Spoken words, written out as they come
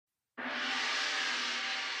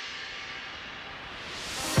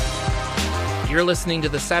You're listening to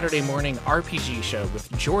the Saturday Morning RPG Show with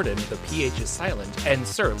Jordan, the PH is silent, and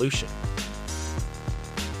Sir Lucian.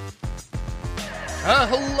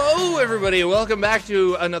 Hello, everybody. Welcome back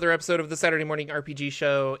to another episode of the Saturday Morning RPG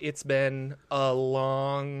Show. It's been a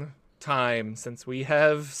long time since we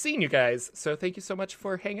have seen you guys, so thank you so much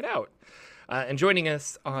for hanging out and joining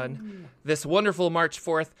us on this wonderful March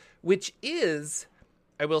 4th, which is,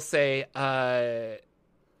 I will say,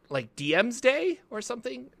 like DM's Day or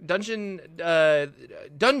something? Dungeon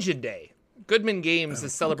Day. Goodman Games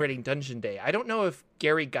is celebrating Dungeon Day. I don't know if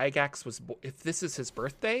Gary Gygax if this is his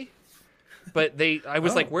birthday, but I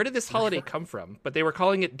was like, where did this holiday come from? But they were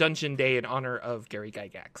calling it Dungeon Day in honor of Gary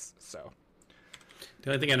Gygax. So the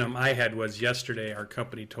only thing in my head was yesterday our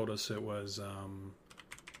company told us it was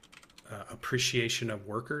Appreciation of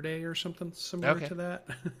Worker Day or something similar to that.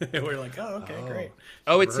 We're like, great.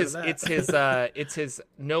 It's his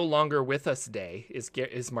no longer with us day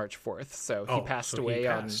is March 4th. So he passed away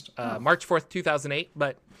on March 4th, 2008.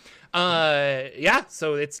 But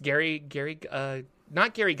so it's Gary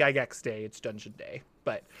not Gary Gygax Day, it's Dungeon Day.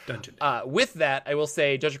 But with that, I will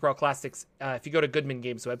say Dungeon Crawl Classics, if you go to Goodman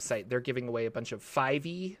Games website, they're giving away a bunch of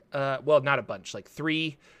 5e, not a bunch, like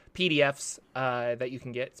 3 PDFs that you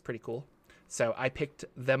can get. It's pretty cool. So I picked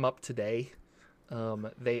them up today.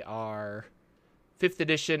 They are 5th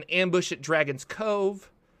edition Ambush at Dragon's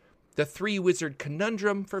Cove, the 3 Wizard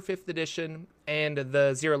Conundrum for 5th edition, and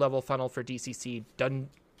the 0 level funnel for DCC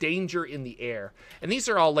Danger in the Air. And these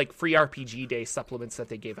are all like free RPG Day supplements that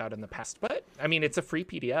they gave out in the past. But I mean, it's a free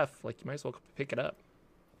PDF. Like, you might as well pick it up.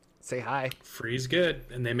 Say hi. Free's good,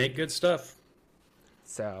 and they make good stuff.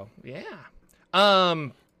 So yeah.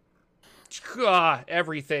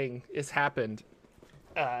 Everything has happened.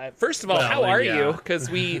 First of all, how are you? Because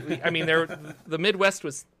the Midwest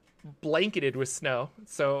was blanketed with snow.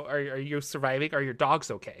 So are you surviving? Are your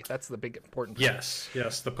dogs okay? That's the big important part.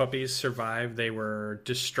 Yes. The puppies survived. They were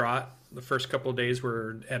distraught. The first couple of days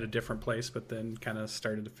were at a different place, but then kind of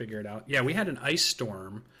started to figure it out. Yeah, we had an ice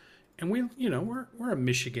storm. And we're a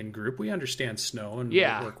Michigan group. We understand snow and we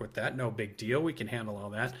work with that. No big deal. We can handle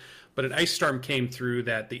all that. But an ice storm came through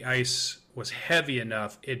that the ice was heavy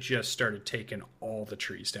enough. It just started taking all the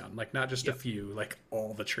trees down. Like, not just a few, like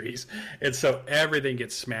all the trees. And so everything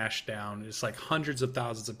gets smashed down. It's like hundreds of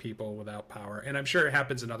thousands of people without power. And I'm sure it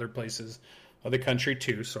happens in other places of the country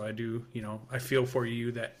too. So I do, I feel for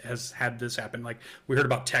you that has had this happen. Like, we heard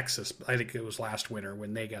about Texas. I think it was last winter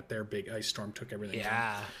when they got their big ice storm, took everything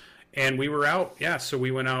down. And we were out, so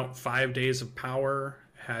we went out 5 days of power,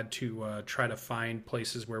 had to try to find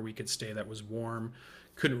places where we could stay that was warm.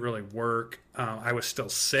 Couldn't really work. I was still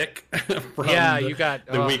sick from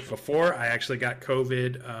the week before. I actually got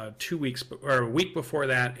COVID a week before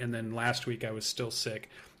that, and then last week I was still sick.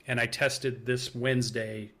 And I tested this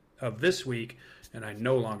Wednesday of this week, and I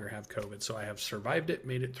no longer have COVID. So I have survived it,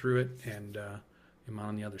 made it through it, and am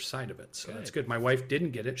on the other side of it. So that's good. My wife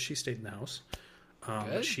didn't get it. She stayed in the house.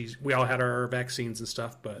 We all had our vaccines and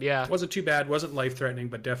stuff, but it wasn't too bad. Wasn't life-threatening,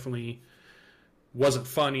 but definitely wasn't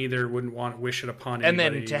fun either. Wouldn't wish it upon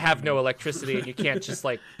anybody. And then to have no electricity and you can't just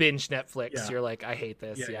like binge Netflix. You're like, I hate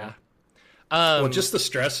this. Well, just the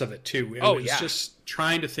stress of it too. It was just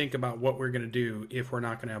trying to think about what we're going to do if we're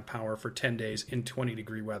not going to have power for 10 days in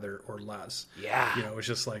 20-degree weather or less. Yeah. It's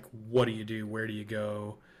just like, what do you do? Where do you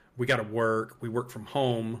go? We got to work. We work from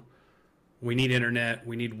home. We need internet.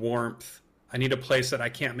 We need warmth. I need a place that I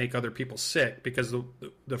can't make other people sick, because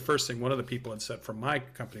the first thing one of the people had said from my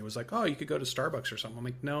company was like, oh, you could go to Starbucks or something. I'm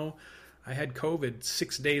like, no, I had COVID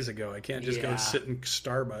 6 days ago. I can't just go sit in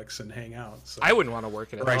Starbucks and hang out. So. I wouldn't want to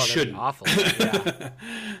work in it. Or I shouldn't. Awful.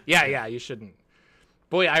 Yeah, you shouldn't.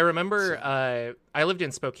 Boy, I remember I lived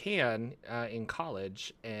in Spokane in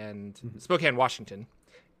college, and Spokane, Washington,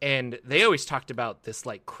 and they always talked about this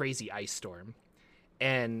like crazy ice storm.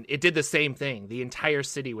 And it did the same thing. The entire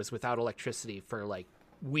city was without electricity for like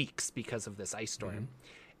weeks because of this ice storm.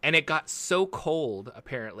 And it got so cold,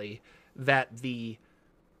 apparently, that the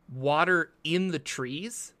water in the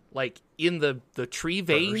trees, like in the tree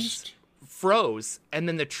veins, froze. And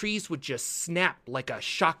then the trees would just snap like a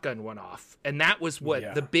shotgun went off. And that was what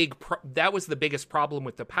that was the biggest problem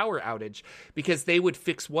with the power outage, because they would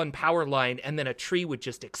fix one power line and then a tree would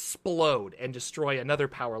just explode and destroy another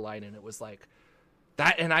power line. And it was like...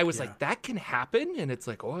 that, and I was like, that can happen? And it's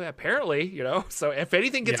like, oh, apparently, So if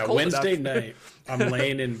anything gets cold Wednesday enough... night, I'm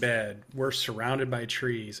laying in bed. We're surrounded by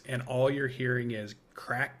trees, and all you're hearing is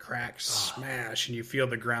crack, crack, smash, and you feel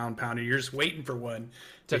the ground pounding. You're just waiting for one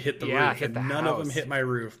to hit the roof, and none of them hit my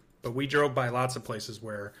roof. But we drove by lots of places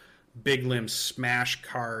where big limbs smash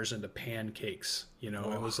cars into pancakes. It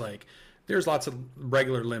was like... there's lots of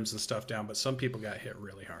regular limbs and stuff down, but some people got hit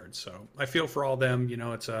really hard. So I feel for all them. You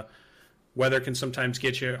know, weather can sometimes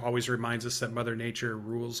get you. It always reminds us that Mother Nature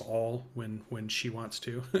rules all when she wants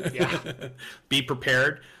to. Yeah. Be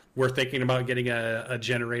prepared. We're thinking about getting a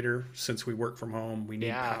generator since we work from home. We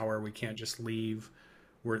need power. We can't just leave.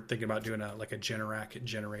 We're thinking about doing a Generac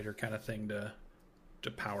generator kind of thing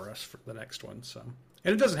to power us for the next one. So,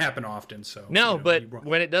 and it doesn't happen often. So no, but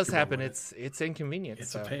when it does happen, it's inconvenient.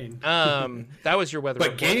 It's a pain. That was your weather.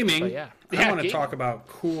 But report, gaming, but yeah. I want to talk about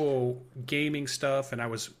cool gaming stuff, and I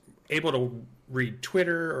was able to read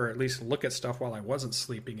Twitter or at least look at stuff while I wasn't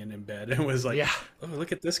sleeping and in bed. And it was like, oh,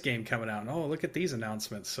 look at this game coming out. And, oh, look at these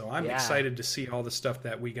announcements. So I'm excited to see all the stuff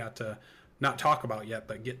that we got to not talk about yet,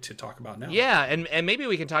 but get to talk about now. Yeah, and maybe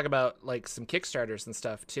we can talk about like some Kickstarters and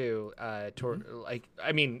stuff too. Like,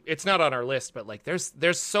 I mean, it's not on our list, but like,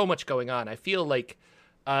 there's so much going on. I feel like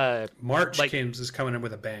March is coming in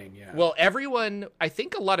with a bang. Yeah. Well, I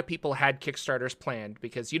think a lot of people had Kickstarters planned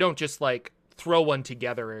because you don't just like throw one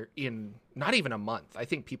together in not even a month. I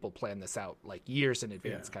think people plan this out like years in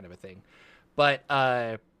advance, kind of a thing. But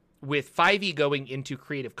with 5e going into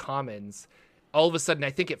Creative Commons, all of a sudden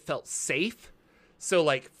I think it felt safe. So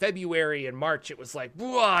like February and March, it was like,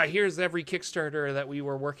 whoa, here's every Kickstarter that we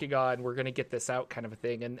were working on. We're going to get this out, kind of a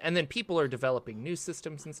thing. And then people are developing new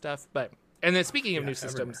systems and stuff. And then speaking of new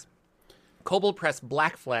systems, Kobold Press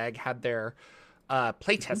Black Flag had their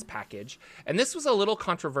playtest package. And this was a little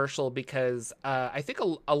controversial because I think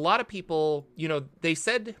a lot of people, you know, they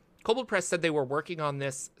said, Kobold Press said they were working on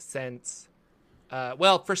this since,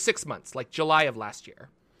 for 6 months, like July of last year.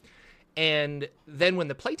 And then when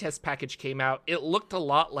the playtest package came out, it looked a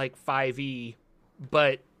lot like 5e,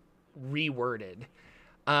 but reworded.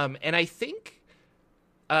 And I think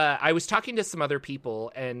I was talking to some other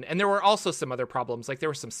people, and there were also some other problems. Like there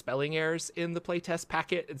were some spelling errors in the playtest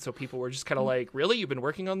packet, and so people were just kind of like, really? You've been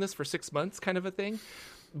working on this for 6 months, kind of a thing?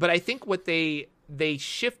 But I think what they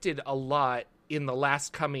shifted a lot in the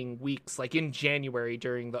last coming weeks, like in January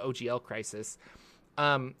during the OGL crisis.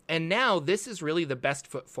 And now this is really the best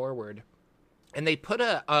foot forward. And they put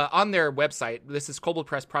on their website, this is Kobold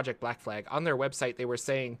Press Project Black Flag, on their website they were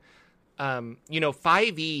saying,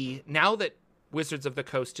 5e, now that Wizards of the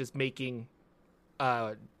Coast is making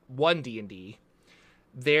one D&D,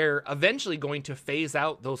 they're eventually going to phase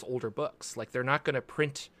out those older books. Like they're not going to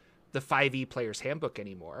print the 5e Player's Handbook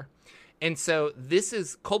anymore. And so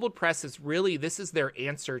Kobold Press this is their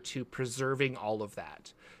answer to preserving all of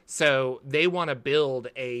that. So they want to build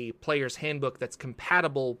a Player's Handbook that's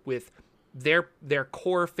compatible with their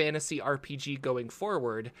core fantasy RPG going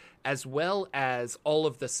forward, as well as all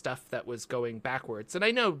of the stuff that was going backwards. And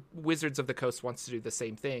I know Wizards of the Coast wants to do the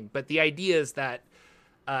same thing, but the idea is that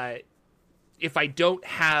if I don't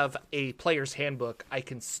have a Player's Handbook, I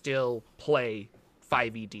can still play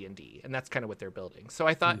 5e D&D, and that's kind of what they're building. So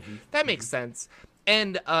I thought that makes sense.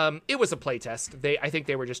 And it was a playtest. I think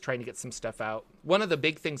they were just trying to get some stuff out. One of the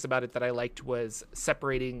big things about it that I liked was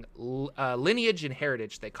separating lineage and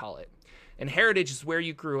heritage, they call it. And heritage is where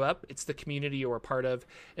you grew up. It's the community you were a part of.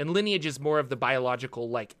 And lineage is more of the biological,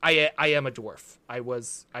 like, I am a dwarf. I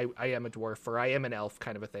am a dwarf, or I am an elf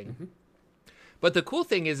kind of a thing. Mm-hmm. But the cool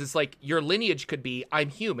thing is like your lineage could be, I'm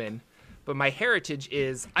human, but my heritage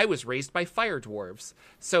is I was raised by fire dwarves.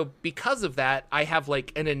 So because of that, I have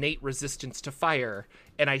like an innate resistance to fire,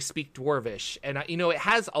 and I speak dwarvish. And, it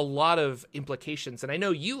has a lot of implications. And I know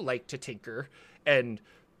you like to tinker and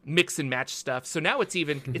mix and match stuff. So now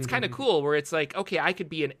it's kind of cool where it's like, okay, I could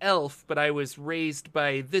be an elf, but I was raised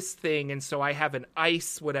by this thing. And so I have an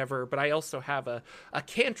ice, whatever, but I also have a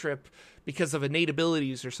cantrip because of innate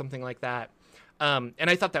abilities or something like that. And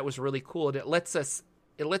I thought that was really cool. And it lets us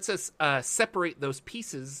separate those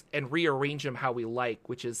pieces and rearrange them how we like,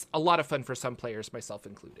 which is a lot of fun for some players, myself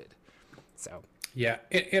included. So yeah,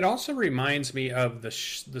 it also reminds me of the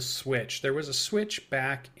Switch. There was a Switch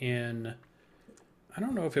back in, I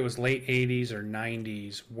don't know if it was late 80s or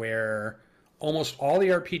 90s, where almost all the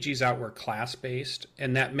RPGs out were class-based,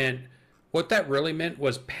 and what that really meant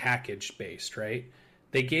was package-based, right?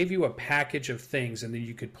 They gave you a package of things, and then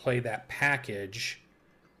you could play that package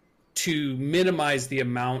to minimize the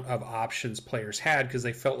amount of options players had, because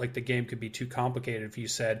they felt like the game could be too complicated if you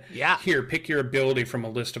said, here, pick your ability from a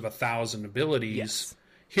list of 1,000 abilities. Yes.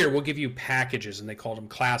 Here, we'll give you packages, and they called them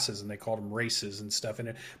classes, and they called them races and stuff.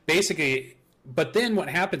 And basically, but then what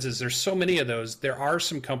happens is there's so many of those, there are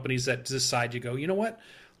some companies that decide to go, you know what,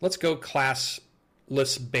 let's go class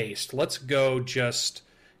list based. Let's go just...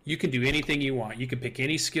 You can do anything you want. You can pick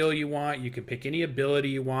any skill you want. You can pick any ability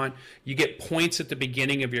you want. You get points at the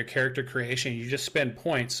beginning of your character creation. You just spend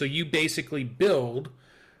points. So you basically build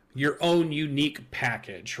your own unique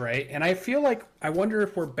package, right? And I feel like I wonder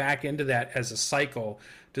if we're back into that as a cycle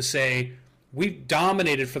to say we've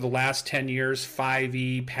dominated for the last 10 years.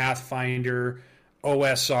 5e, Pathfinder,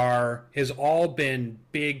 OSR has all been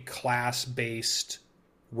big class-based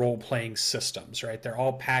role-playing systems, right? They're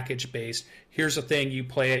all package-based. Here's a thing, you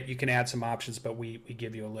play it, you can add some options, but we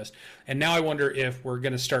give you a list. And now I wonder if we're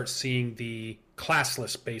going to start seeing the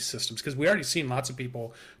classless-based systems, because we already seen lots of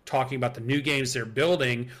people talking about the new games they're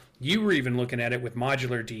building. You were even looking at it with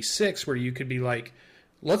Modular D6, where you could be like,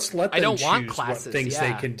 let's let them choose what things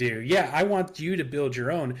they can do. Yeah, I want you to build your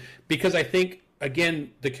own, because I think,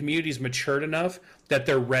 again, the community's matured enough that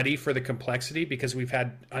they're ready for the complexity, because we've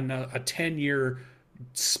had a 10-year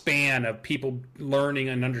span of people learning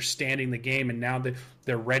and understanding the game, and now that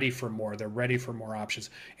they're ready for more, they're ready for more options.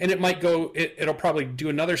 And it might go, it'll probably do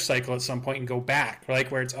another cycle at some point and go back, like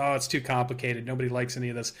where it's too complicated, nobody likes any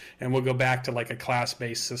of this, and we'll go back to like a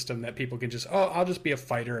class-based system that people can just, I'll just be a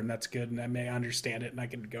fighter and that's good, and I may understand it and I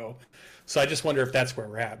can go. So I just wonder if that's where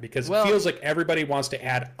we're at, because it feels like everybody wants to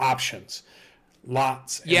add options.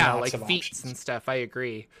 Lots and lots like of feats options. And stuff. I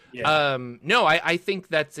agree. Yeah. No, I think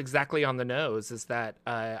that's exactly on the nose, is that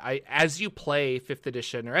as you play 5th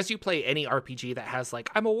edition, or as you play any RPG that has like,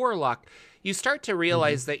 I'm a warlock, you start to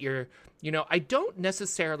realize that you're, I don't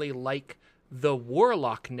necessarily like the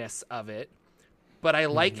warlockness of it, but I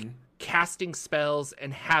like casting spells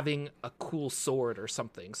and having a cool sword or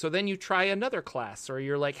something. So then you try another class, or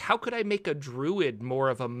you're like, how could I make a druid more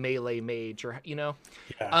of a melee mage, or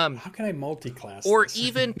how can I multi-class or this?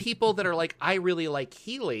 even people that are like, I really like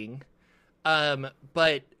healing,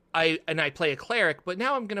 but I play a cleric, but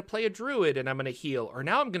now I'm going to play a druid and I'm going to heal, or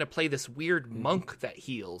now I'm going to play this weird monk that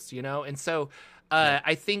heals, and so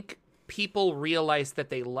I think people realize that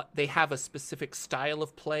they have a specific style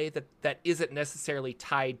of play that isn't necessarily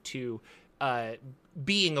tied to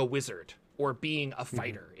being a wizard or being a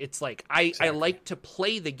fighter. It's like I like to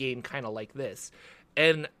play the game kind of like this,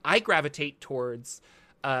 and I gravitate towards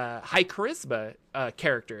high charisma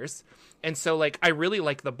characters, and so like I really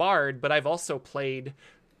like the bard, but I've also played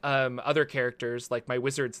other characters, like my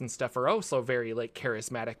wizards and stuff are also very like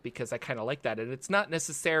charismatic, because I kind of like that. And it's not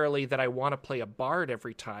necessarily that I want to play a bard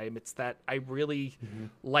every time, it's that I really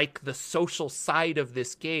like the social side of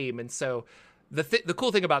this game. And so the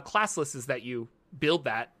cool thing about classless is that you build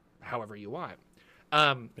that however you want.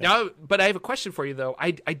 Now, but I have a question for you though. I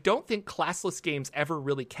don't think classless games ever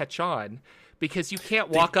really catch on, because you can't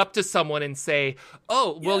walk up to someone and say,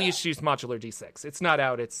 you should use Modular D6. It's not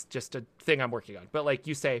out. It's just a thing I'm working on. But like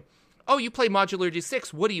you say, you play Modular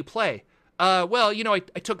D6. What do you play? I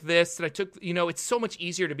took this and I took, it's so much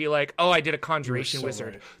easier to be like, I did a Conjuration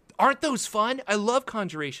Wizard. Right. Aren't those fun? I love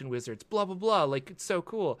Conjuration Wizards, blah, blah, blah. Like, it's so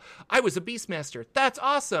cool. I was a Beastmaster. That's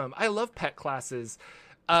awesome. I love pet classes.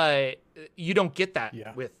 You don't get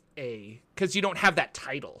that with because you don't have that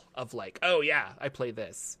title of like, I play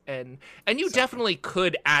this, and you definitely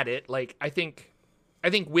could add it. Like I think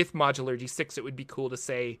with Modular D6 it would be cool to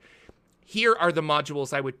say, here are the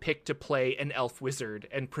modules I would pick to play an elf wizard,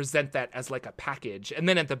 and present that as like a package, and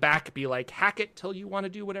then at the back be like, hack it till you want to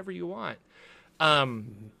do whatever you want.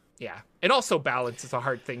 And also balance is a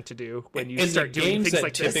hard thing to do when you start doing things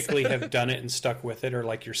like this. Games that typically have done it and stuck with it are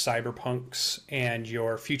like your cyberpunks and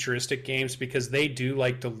your futuristic games, because they do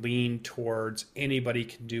like to lean towards anybody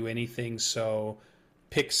can do anything. So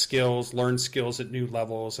pick skills, learn skills at new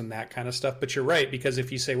levels and that kind of stuff. But you're right, because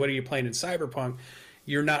if you say, what are you playing in Cyberpunk?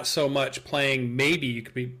 You're not so much playing, maybe you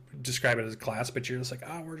could describe it as a class, but you're just like,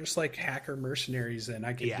 we're just like hacker mercenaries, and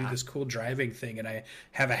I can do this cool driving thing, and I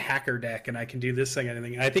have a hacker deck, and I can do this thing and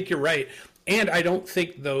anything. And I think you're right. And I don't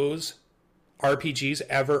think those RPGs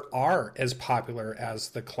ever are as popular as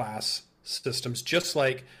the class systems, just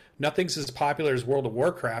like nothing's as popular as World of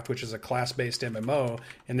Warcraft, which is a class-based MMO,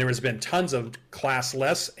 and there has been tons of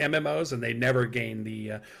class-less MMOs, and they never gain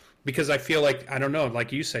the... because I feel like, I don't know,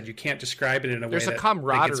 like you said, you can't describe it in a way that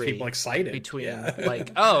camaraderie gets people excited between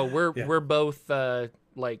like, we're both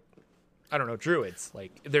like, I don't know, druids.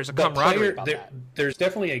 Like there's a camaraderie about that. There's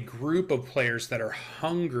definitely a group of players that are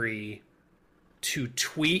hungry to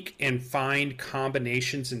tweak and find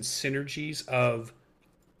combinations and synergies of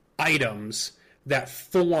items that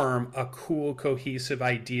form a cool, cohesive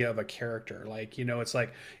idea of a character. Like, it's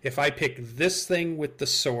like, if I pick this thing with the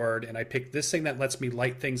sword and I pick this thing that lets me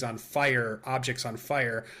light things on fire, objects on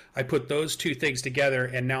fire, I put those two things together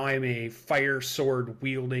and now I'm a fire sword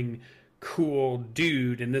wielding cool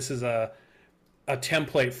dude. And this is a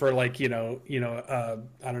template for like, I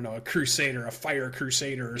don't know, a crusader, a fire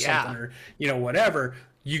crusader or something, or, whatever.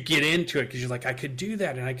 you get into it because you're like, I could do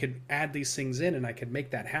that, and I could add these things in, and I could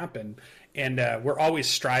make that happen. And we're always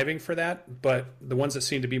striving for that, but the ones that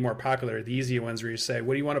seem to be more popular are the easy ones where you say,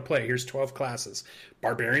 what do you want to play? Here's 12 classes.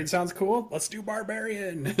 Barbarian sounds cool. Let's do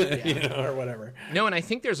Barbarian, or whatever. No, and I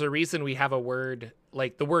think there's a reason we have a word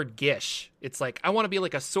like the word Gish. It's like, I want to be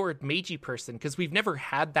like a sword magey person because we've never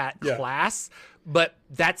had that class, but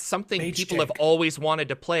that's something people have always wanted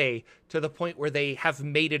to play to the point where they have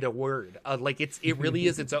made it a word. Like it really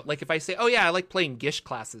is its own. Like if I say, oh yeah, I like playing Gish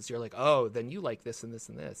classes, you're like, oh, then you like this and this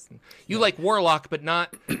and this. And you like Warlock, but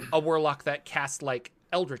not a Warlock that casts like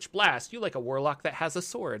Eldritch Blast. You like a Warlock that has a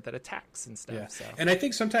sword that attacks and stuff. Yeah. So. And I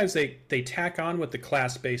think sometimes they tack on with the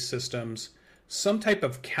class-based systems some type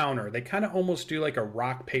of counter. They kind of almost do like a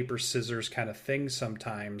rock, paper, scissors kind of thing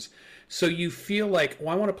sometimes. So you feel like, well,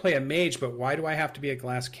 I want to play a mage, but why do I have to be a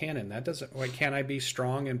glass cannon? That doesn't, why can't I be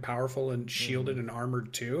strong and powerful and shielded and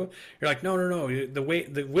armored too? You're like, no.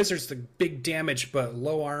 The wizard's the big damage but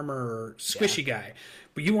low armor or squishy guy.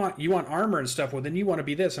 But you want armor and stuff. Well, then you want to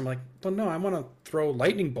be this. I'm like, well, no, I want to throw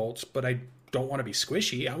lightning bolts, but I don't want to be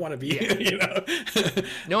squishy. I want to be,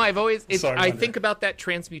 No, I've always, I think about that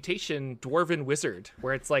transmutation dwarven wizard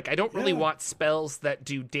where it's like, I don't really want spells that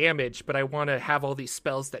do damage, but I want to have all these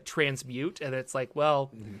spells that transmute. And it's like,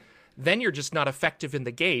 well, then you're just not effective in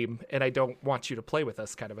the game. And I don't want you to play with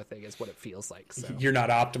us kind of a thing is what it feels like. So. You're not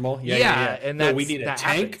optimal. Yeah. And that's, we need a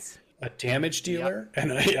tank. Happens. A damage dealer,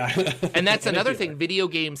 and and that's another thing. Video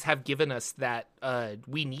games have given us that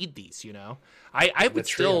we need these. I would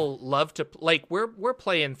still love to like we're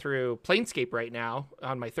playing through Planescape right now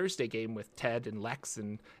on my Thursday game with Ted and Lex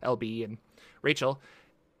and LB and Rachel,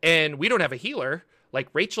 and we don't have a healer. Like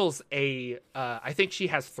Rachel's I think she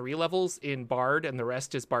has 3 levels in Bard, and the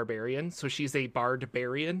rest is Barbarian. So she's a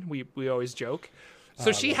Bard-barian. We always joke.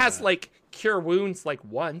 So she has like cure wounds like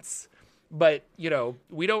once, but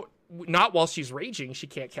we don't. Not while she's raging, she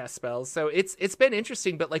can't cast spells. So it's been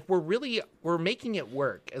interesting, but like we're making it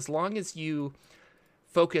work as long as you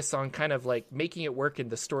focus on kind of like making it work in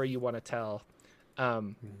the story you want to tell. I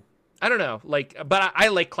don't know, like, but I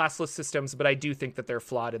like classless systems, but I do think that they're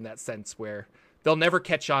flawed in that sense where they'll never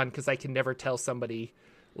catch on because I can never tell somebody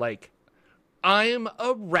like I'm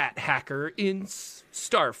a rat hacker in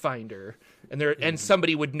Starfinder. And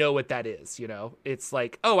somebody would know what that is, It's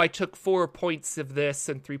like, oh, I took 4 points of this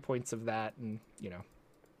and 3 points of that, and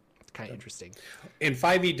it's kind of interesting. And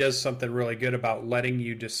 5e does something really good about letting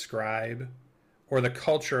you describe, or the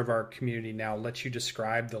culture of our community now lets you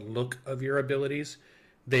describe the look of your abilities.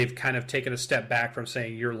 They've kind of taken a step back from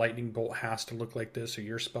saying your lightning bolt has to look like this or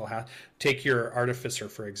your spell has. Take your artificer,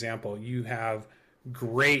 for example. You have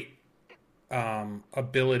great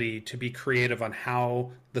ability to be creative on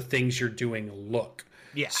how the things you're doing look.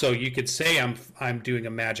 Yeah. So you could say I'm doing a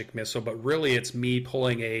magic missile, but really it's me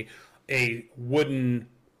pulling a wooden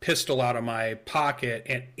pistol out of my pocket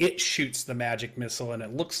and it shoots the magic missile and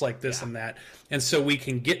it looks like this and that. And so we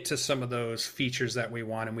can get to some of those features that we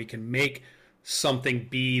want and we can make something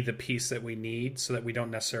be the piece that we need so that we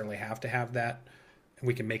don't necessarily have to have that.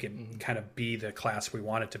 We can make it kind of be the class we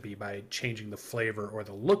want it to be by changing the flavor or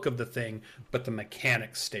the look of the thing, but the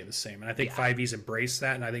mechanics stay the same. And I think 5e's embraced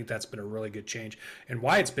that, and I think that's been a really good change. And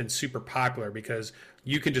why it's been super popular, because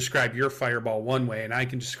you can describe your fireball one way, and I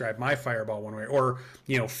can describe my fireball one way. Or,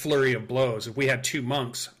 flurry of blows. If we had 2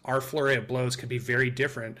 monks, our flurry of blows could be very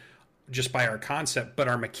different just by our concept, but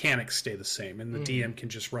our mechanics stay the same, and the DM can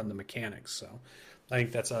just run the mechanics. So I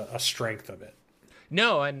think that's a strength of it.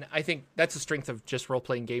 No, and I think that's the strength of just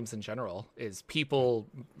role-playing games in general, is people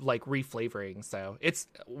like reflavoring. So it's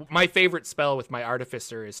my favorite spell with my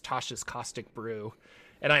Artificer is Tasha's Caustic Brew.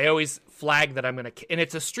 And I always flag that I'm going to, and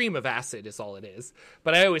it's a stream of acid is all it is.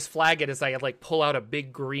 But I always flag it as I like pull out a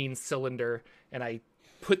big green cylinder and I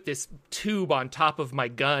put this tube on top of my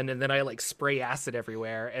gun and then I like spray acid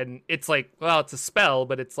everywhere. And it's like, well, it's a spell,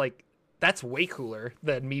 but it's like, that's way cooler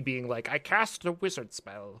than me being like, I cast a wizard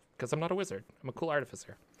spell, because I'm not a wizard. I'm a cool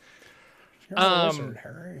artificer. You're a wizard,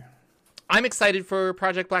 Harry. I'm excited for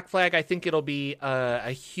Project Black Flag. I think it'll be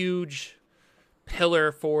a huge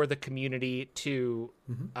pillar for the community to,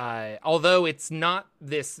 although it's not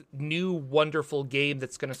this new wonderful game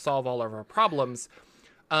that's going to solve all of our problems,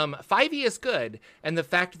 5e is good. And the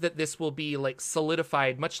fact that this will be like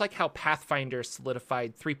solidified, much like how Pathfinder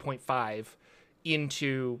solidified 3.5,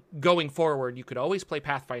 into going forward, you could always play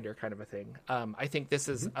Pathfinder kind of a thing. I think this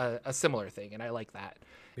is a similar thing, and I like that.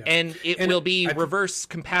 Yeah. And it will be reverse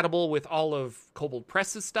compatible with all of Kobold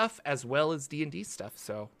Press's stuff as well as D&D stuff.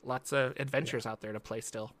 So lots of adventures out there to play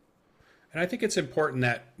still. And I think it's important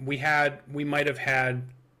that we might have had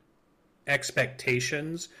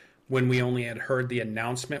expectations when we only had heard the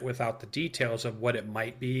announcement without the details of what it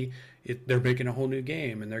might be. They're making a whole new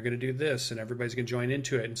game and they're going to do this and everybody's going to join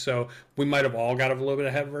into it. And so we might have all got a little bit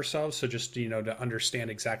ahead of ourselves. So just, to understand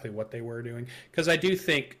exactly what they were doing. Because I do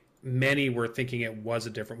think many were thinking it was a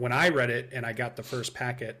different. When I read it and I got the first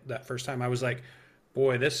packet that first time, I was like,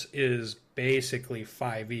 boy, this is basically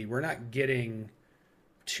 5e. We're not getting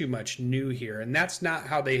too much new here. And that's not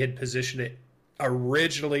how they had positioned it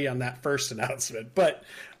originally on that first announcement. But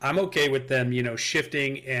I'm okay with them,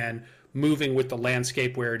 shifting and moving with the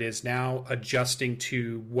landscape where it is now, adjusting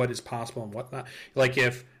to what is possible and whatnot. Like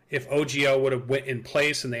if OGL would have went in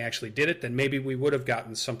place and they actually did it, then maybe we would have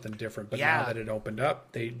gotten something different. But now that it opened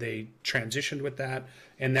up, they transitioned with that,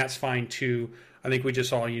 and that's fine too. I think we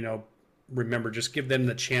just all, remember, just give them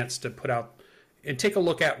the chance to put out and take a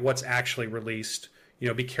look at what's actually released.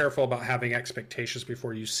 Be careful about having expectations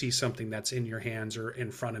before you see something that's in your hands or in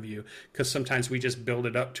front of you, because sometimes we just build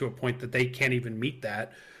it up to a point that they can't even meet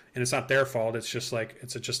that. And it's not their fault. It's just like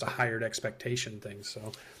just a hired expectation thing.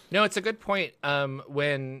 So, no, it's a good point.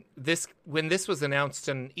 When this was announced,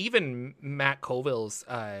 and even Matt Colville's,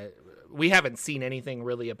 we haven't seen anything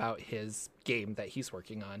really about his game that he's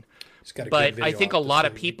working on. But I think a lot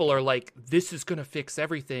of people are like, "This is going to fix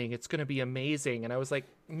everything. It's going to be amazing." And I was like,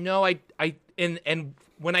 "No, and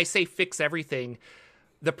when I say fix everything,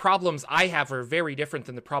 the problems I have are very different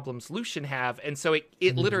than the problems Lucian have, and so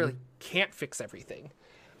it literally can't fix everything."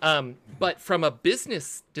 But from a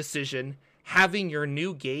business decision, having your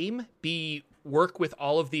new game work with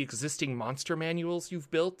all of the existing monster manuals you've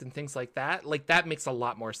built and things like that makes a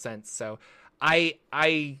lot more sense. So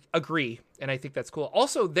I agree, and I think that's cool.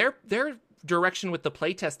 Also, their direction with the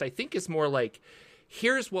playtest, I think, is more like,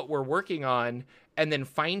 here's what we're working on, and then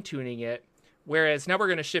fine-tuning it. Whereas now we're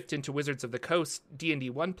going to shift into Wizards of the Coast D&D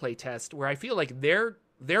 1 playtest, where I feel like they're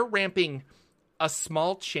ramping a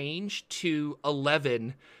small change to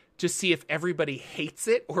 11 to see if everybody hates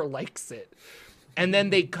it or likes it. And then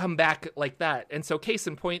they come back like that. And so case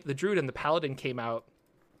in point, the Druid and the Paladin came out.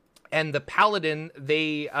 And the Paladin,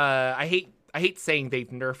 they I hate saying they've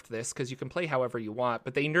nerfed this because you can play however you want,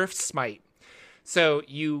 but they nerfed Smite. So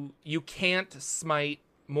you can't smite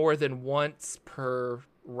more than once per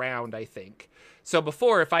round, I think. So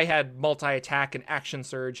before, if I had multi-attack and action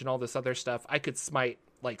surge and all this other stuff, I could smite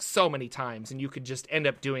like so many times, and you could just end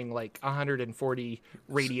up doing like 140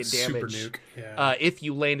 radiant damage. Super nuke. Yeah. If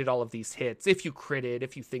you landed all of these hits, if you critted,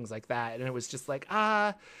 if you things like that. And it was just like,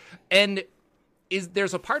 and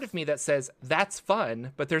there's a part of me that says that's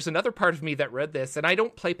fun, but there's another part of me that read this, and I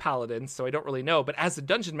don't play Paladins, so I don't really know. But as a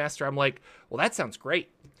dungeon master, I'm like, well, that sounds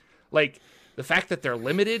great. Like the fact that they're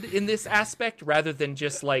limited in this aspect rather than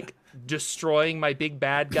just like destroying my big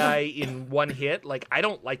bad guy in one hit. Like, I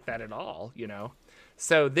don't like that at all,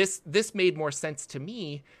 So this made more sense to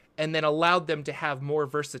me, and then allowed them to have more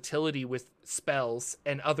versatility with spells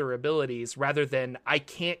and other abilities rather than I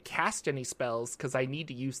can't cast any spells because I need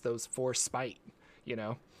to use those for spite,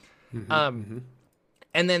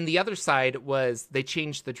 And then the other side was they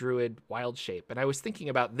changed the Druid wild shape. And I was thinking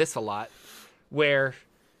about this a lot, where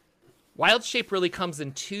wild shape really comes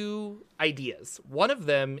in two ideas. One of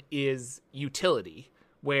them is utility,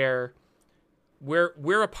 where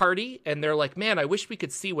we're a party and they're like, man, I wish we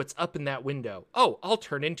could see what's up in that window. Oh, I'll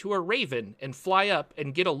turn into a raven and fly up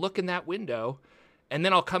and get a look in that window, and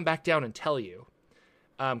then I'll come back down and tell you.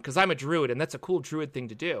 Because I'm a druid, and that's a cool druid thing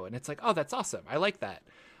to do. And it's like, oh, that's awesome. I like that.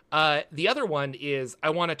 The other one is I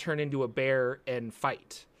want to turn into a bear and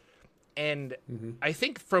fight. And I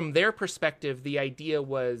think from their perspective, the idea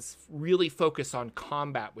was really focus on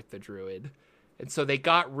combat with the druid. And so they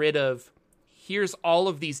got rid of, here's all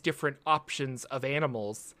of these different options of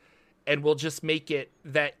animals, and we'll just make it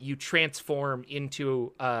that you transform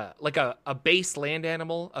into like a base land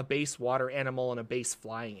animal, a base water animal, and a base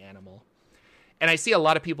flying animal. And I see a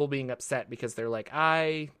lot of people being upset because they're like,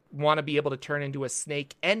 I want to be able to turn into a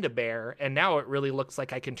snake and a bear, and now it really looks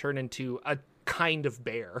like I can turn into a kind of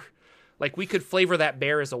bear. Like, we could flavor that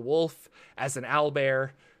bear as a wolf, as an owlbear,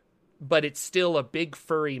 but it's still a big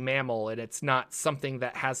furry mammal, and it's not something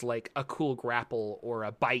that has like a cool grapple or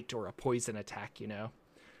a bite or a poison attack,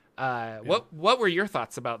 What were your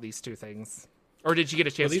thoughts about these two things? Or did you get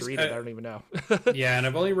a chance to read it? I don't even know. Yeah, and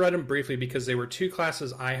I've only read them briefly because they were two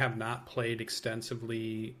classes I have not played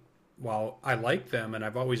extensively. While I like them, and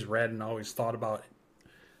I've always read and always thought about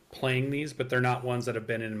playing these, but they're not ones that have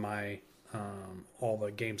been in my all the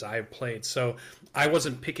games I have played. So I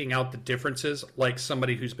wasn't picking out the differences like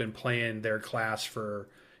somebody who's been playing their class for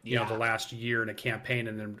the last year in a campaign,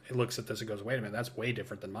 and then it looks at this and goes, wait a minute, that's way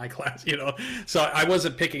different than my class, So I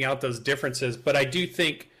wasn't picking out those differences, but I do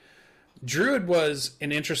think Druid was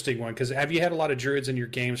an interesting one because have you had a lot of druids in your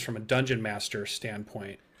games from a dungeon master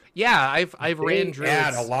standpoint? Yeah, I've ran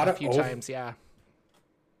druids a few times. Yeah,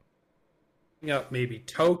 setting up maybe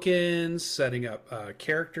tokens, setting up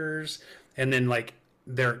characters, and then like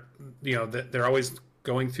they're always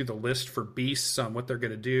going through the list for beasts on what they're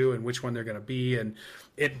going to do and which one they're going to be, and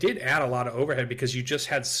it did add a lot of overhead because you just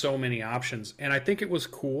had so many options, and I think it was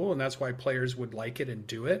cool, and that's why players would like it and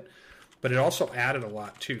do it. But it also added a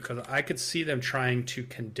lot too because I could see them trying to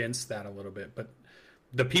condense that a little bit, but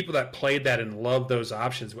the people that played that and loved those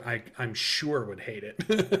options, I'm sure would hate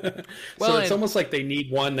it. So it's almost like they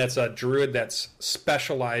need one that's a druid that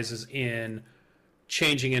specializes in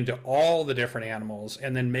changing into all the different animals,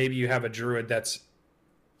 and then maybe you have a druid that's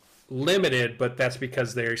limited, but that's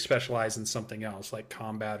because they specialize in something else, like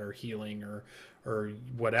combat or healing or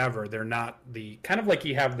whatever. They're not the kind of like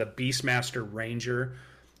you have the Beastmaster Ranger.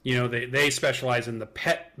 They specialize in the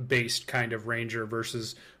pet-based kind of ranger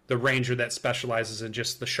versus the ranger that specializes in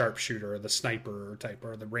just the sharpshooter or the sniper type,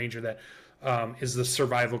 or the ranger that is the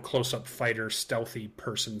survival close-up fighter stealthy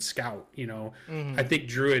person scout. I think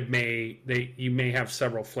druid you may have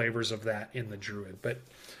several flavors of that in the druid, but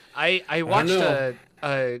I watched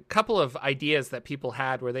a couple of ideas that people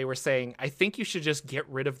had where they were saying, I think you should just get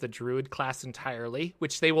rid of the druid class entirely,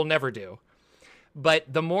 which they will never do.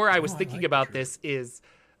 But the more I was thinking about this is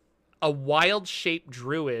a wild-shaped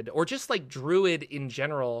druid, or just like druid in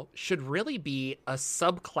general, should really be a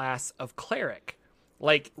subclass of cleric.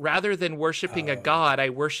 Like, rather than worshiping a god, I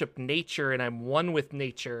worship nature and I'm one with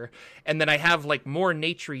nature. And then I have like more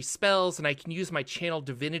naturey spells, and I can use my channel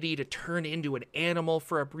divinity to turn into an animal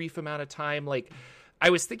for a brief amount of time. Like, I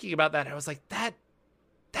was thinking about that. And I was like,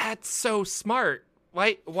 that's so smart.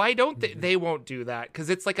 Why don't they won't do that? Because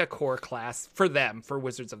it's like a core class for them, for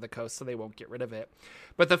Wizards of the Coast, so they won't get rid of it.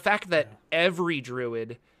 But the fact that every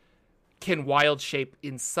druid can wild shape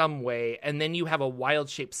in some way, and then you have a wild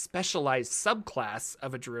shape specialized subclass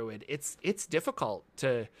of a druid, it's difficult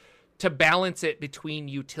to balance it between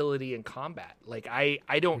utility and combat. Like I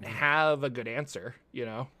don't have a good answer,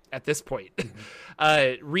 at this point.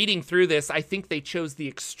 Reading through this, I think they chose the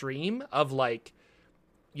extreme of like,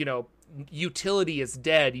 utility is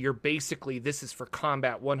dead. You're basically, this is for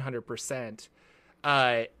combat 100%.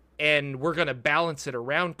 And we're going to balance it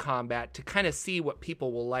around combat to kind of see what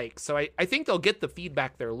people will like. So I think they'll get the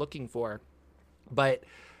feedback they're looking for. But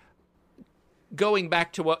going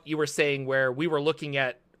back to what you were saying, where we were looking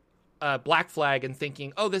at Black Flag and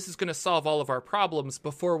thinking, oh, this is going to solve all of our problems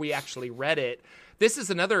before we actually read it. This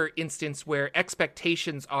is another instance where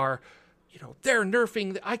expectations are, they're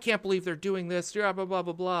nerfing. I can't believe they're doing this. Blah, blah, blah,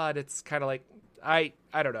 blah, blah. And it's kind of like, I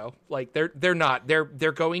don't know. Like they're not. They're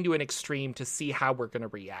going to an extreme to see how we're going to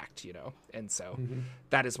react, And so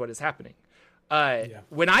that is what is happening.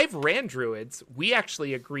 When I've ran druids, we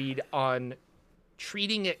actually agreed on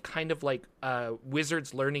treating it kind of like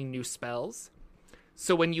wizards learning new spells.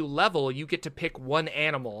 So when you level, you get to pick one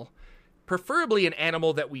animal, preferably an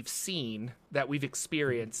animal that we've seen, that we've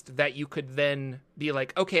experienced, that you could then be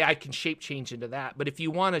like, okay, I can shape change into that. But if you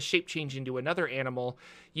want to shape change into another animal,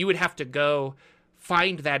 you would have to go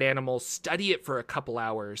find that animal, study it for a couple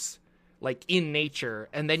hours, like in nature,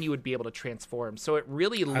 and then you would be able to transform. So it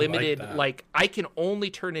really limited, I can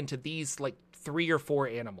only turn into these like 3 or 4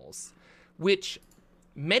 animals, which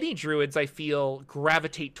many druids, I feel,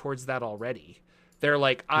 gravitate towards that already. They're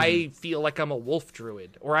like, I feel like I'm a wolf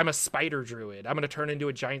druid, or I'm a spider druid. I'm going to turn into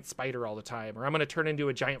a giant spider all the time, or I'm going to turn into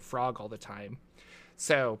a giant frog all the time.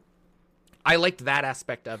 So I liked that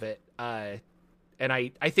aspect of it. And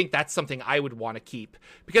I think that's something I would want to keep,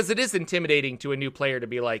 because it is intimidating to a new player to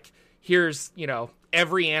be like, here's,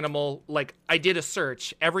 every animal, like I did a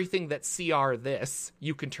search, everything that CR this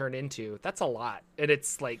you can turn into. That's a lot. And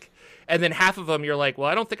it's like, and then half of them you're like, well,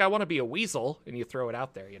 I don't think I want to be a weasel. And you throw it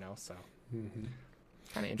out there, so.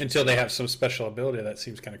 Until they have some special ability that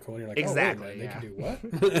seems kind of cool. And you're like, exactly, they can do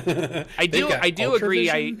what? I do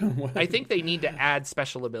agree. I think they need to add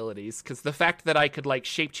special abilities, because the fact that I could like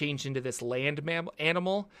shape change into this land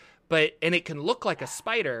animal, and it can look like a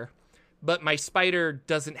spider, but my spider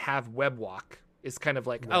doesn't have web walk, is kind of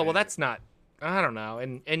like, oh well, that's not. I don't know,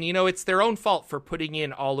 and it's their own fault for putting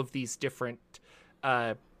in all of these different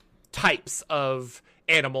types of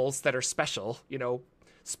animals that are special.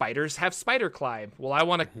 Spiders have spider climb. Well, I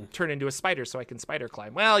want to turn into a spider so I can spider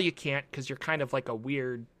climb. Well, you can't, because you're kind of like a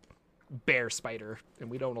weird bear spider, and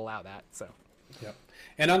we don't allow that. So, yep.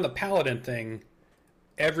 And on the paladin thing,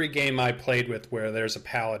 every game I played with where there's a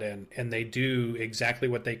paladin and they do exactly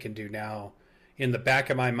what they can do now, in the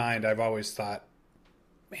back of my mind, I've always thought,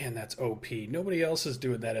 man, that's OP. Nobody else is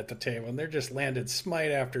doing that at the table, and they're just landed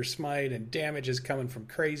smite after smite, and damage is coming from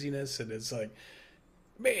craziness, and it's like,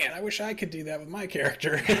 man, I wish I could do that with my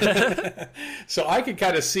character. So I could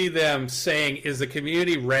kind of see them saying, is the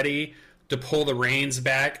community ready to pull the reins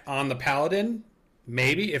back on the paladin?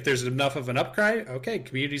 Maybe. If there's enough of an outcry, okay,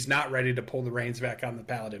 community's not ready to pull the reins back on the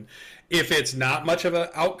paladin. If it's not much of an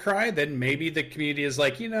outcry, then maybe the community is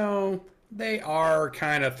like, they are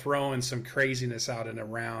kind of throwing some craziness out and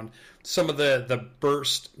around. Some of the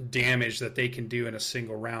burst damage that they can do in a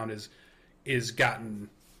single round is gotten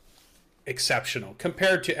exceptional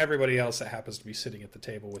compared to everybody else that happens to be sitting at the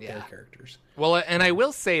table with their characters. Well, and I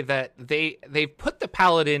will say that they've put the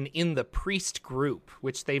paladin in the priest group,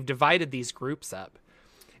 which they've divided these groups up.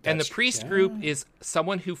 And the priest group is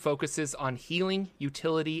someone who focuses on healing,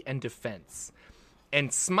 utility, and defense.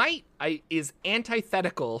 And smite is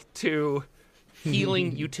antithetical to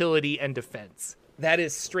healing, utility, and defense. That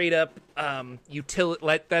is straight up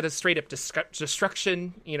that is straight up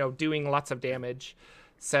destruction, doing lots of damage.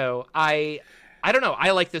 So I don't know.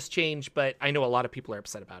 I like this change, but I know a lot of people are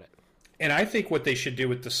upset about it. And I think what they should do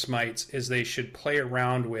with the smites is they should play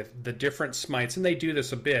around with the different smites, and they do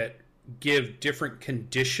this a bit, give different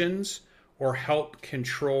conditions or help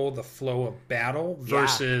control the flow of battle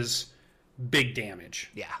versus big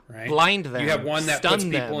damage. Yeah. Right? Blind them. You have one that puts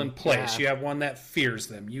people in place. Yeah. You have one that fears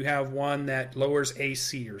them. You have one that lowers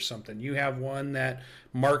AC or something. You have one that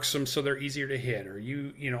marks them so they're easier to hit. Or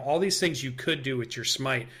all these things you could do with your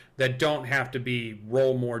smite that don't have to be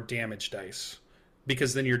roll more damage dice.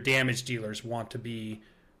 Because then your damage dealers want to be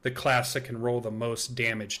the class that can roll the most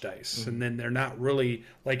damage dice. Mm-hmm. And then they're not really,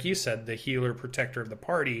 like you said, the healer protector of the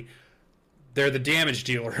party. They're the damage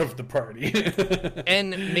dealer of the party. And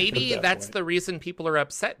maybe that's the reason people are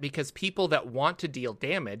upset, because people that want to deal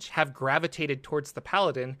damage have gravitated towards the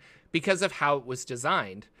paladin because of how it was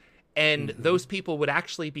designed. And those people would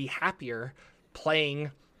actually be happier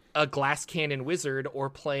playing a glass cannon wizard or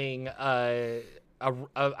playing I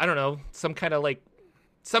don't know, some kind of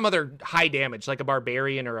some other high damage, like a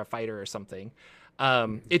barbarian or a fighter or something.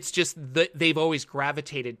 It's just that they've always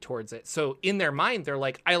gravitated towards it. So in their mind, they're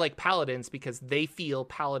like, I like paladins because they feel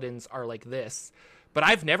paladins are like this. But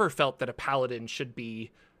I've never felt that a paladin should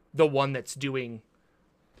be the one that's doing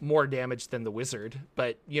more damage than the wizard.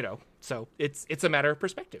 But, so it's a matter of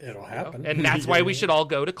perspective. It'll happen. And that's why we should all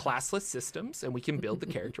go to classless systems and we can build the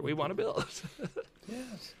character we want to build.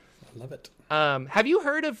 Yes, I love it. Have you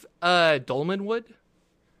heard of Dolmenwood?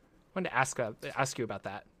 I wanted to ask you about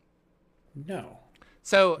that. No.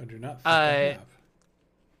 So I do not think I have.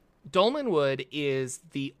 Dolmenwood is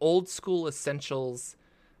the Old School Essentials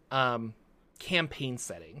campaign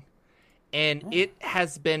setting. And it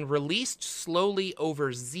has been released slowly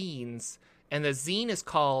over zines, and the zine is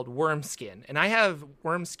called Wormskin. And I have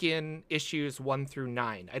Wormskin issues 1 through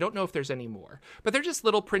 9. I don't know if there's any more, but they're just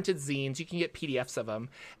little printed zines. You can get PDFs of them,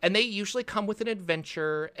 and they usually come with an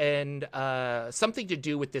adventure and something to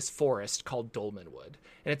do with this forest called Dolmenwood.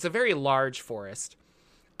 And it's a very large forest.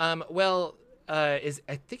 I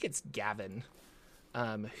think it's Gavin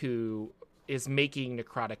who is making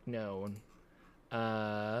Necrotic known.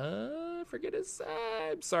 Forget his.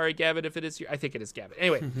 I'm sorry, Gavin, if it is you. I think it is Gavin.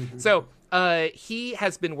 Anyway, so he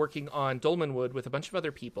has been working on Dolmenwood with a bunch of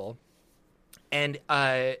other people, and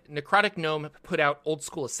Necrotic Gnome put out Old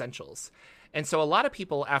School Essentials. And so a lot of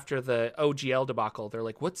people after the OGL debacle, they're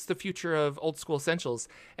like, what's the future of Old School Essentials?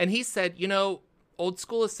 And he said, Old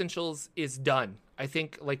School Essentials is done. I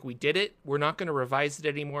think we did it. We're not going to revise it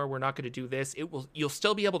anymore. We're not going to do this. You'll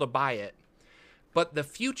still be able to buy it. But the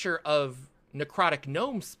future of Necrotic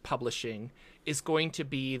Gnome's publishing is going to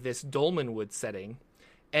be this Dolmenwood setting,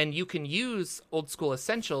 and you can use Old School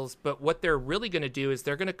Essentials, but what they're really going to do is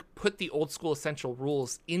they're going to put the Old School Essential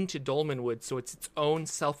rules into Dolmenwood, so it's its own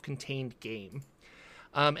self-contained game.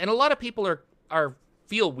 And a lot of people are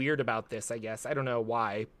feel weird about this, I guess. I don't know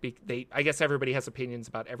why. I guess everybody has opinions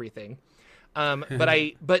about everything.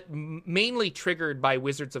 But mainly triggered by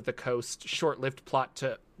Wizards of the Coast short-lived plot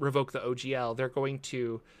to revoke the OGL, they're going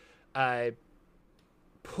to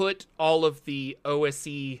put all of the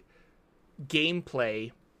OSE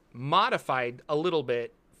gameplay modified a little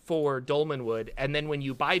bit for Dolmenwood, and then when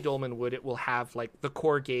you buy Dolmenwood, it will have the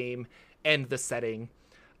core game and the setting.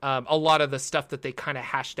 A lot of the stuff that they kind of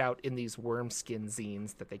hashed out in these Wormskin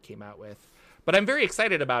zines that they came out with. But I'm very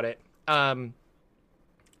excited about it. And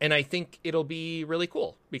I think it'll be really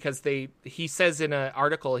cool because he says in an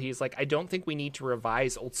article, he's like, I don't think we need to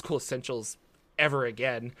revise Old School Essentials ever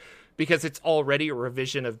again because it's already a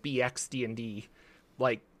revision of BX D&D.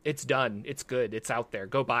 It's done. It's good. It's out there.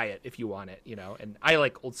 Go buy it if you want it, And I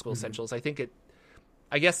like Old School Essentials. I think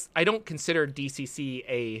I guess I don't consider DCC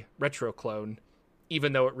a retro clone,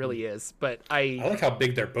 even though it really is. But I like how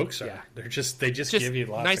big their books are. Yeah. They just give you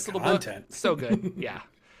lots nice of little content. book. So good. Yeah.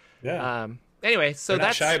 Yeah. Anyway, so They're not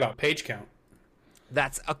that's shy about page count.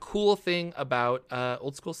 That's a cool thing about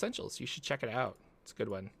Old School Essentials. You should check it out. It's a good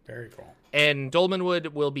one. Very cool. And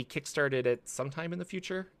Dolmenwood will be kickstarted at some time in the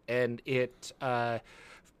future. And it,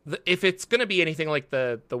 if it's going to be anything like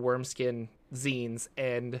the Wormskin zines,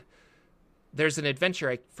 and there's an adventure,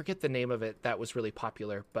 I forget the name of it, that was really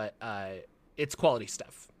popular, but it's quality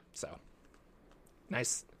stuff. So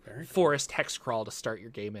nice forest hex crawl to start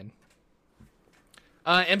your game in.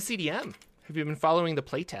 MCDM, have you been following the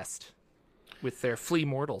playtest with their Flea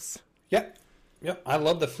Mortals? Yep. I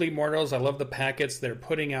love the Flea Mortals. I love the packets they're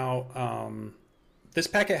putting out. This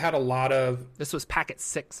packet had a lot of... This was packet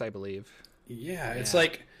 6, I believe. Yeah, it's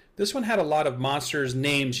like... This one had a lot of monsters'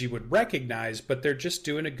 names you would recognize, but they're just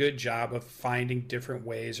doing a good job of finding different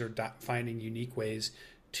ways or finding unique ways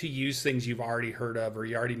to use things you've already heard of, or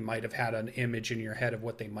you already might have had an image in your head of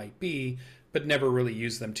what they might be, but never really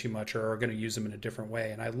use them too much or are going to use them in a different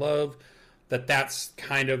way. And I love that that's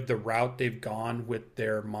kind of the route they've gone with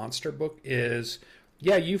their monster book is,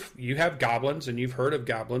 yeah, you have goblins and you've heard of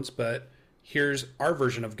goblins, but here's our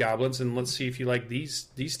version of goblins, and let's see if you like these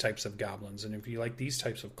types of goblins, and if you like these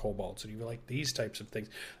types of kobolds, and if you like these types of things.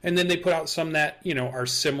 And then they put out some that, you know, are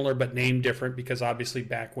similar but named different, because obviously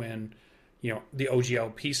back when, you know, the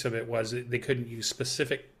OGL piece of it was they couldn't use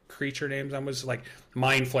specific creature names. I was like,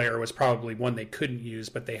 Mind Flayer was probably one they couldn't use,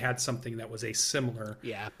 but they had something that was a similar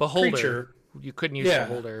Beholder. creature. You couldn't use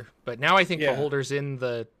Beholder, but now I think Beholder's in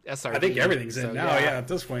the SRD. I think everything's in now. Yeah, at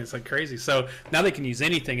this point it's like crazy. So now they can use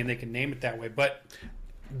anything and they can name it that way. But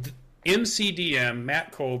MCDM,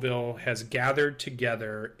 Matt Colville, has gathered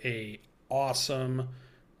together a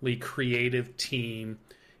awesomely creative team,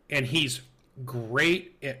 and he's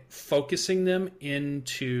great at focusing them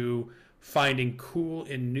into finding cool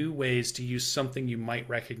and new ways to use something you might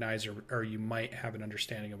recognize or you might have an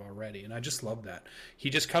understanding of already. And I just love that.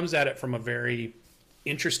 He just comes at it from a very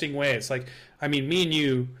interesting way. It's like, I mean, me and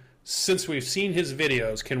you, since we've seen his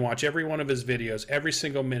videos, can watch every one of his videos, every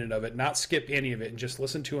single minute of it, not skip any of it, and just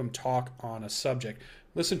listen to him talk on a subject.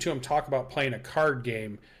 Listen to him talk about playing a card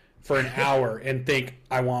game for an hour and think,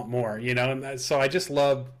 I want more, you know? And so I just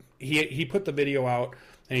love, he put the video out,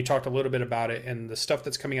 and he talked a little bit about it, and the stuff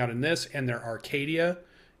that's coming out in this and their Arcadia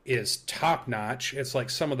is top notch. It's like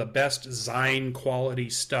some of the best Zine quality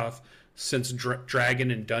stuff since Dragon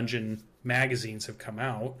and Dungeon magazines have come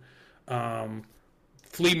out.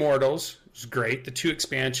 Flea Mortals is great. The 2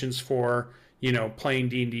 expansions for, you know, playing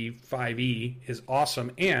D&D 5e is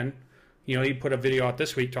awesome. And, you know, he put a video out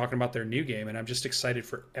this week talking about their new game, and I'm just excited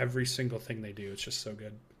for every single thing they do. It's just so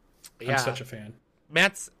good. I'm such a fan.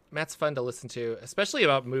 Matt's fun to listen to, especially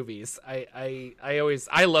about movies.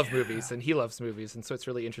 I love movies, and he loves movies, and so it's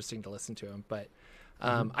really interesting to listen to him. But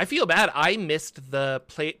I feel bad. I missed the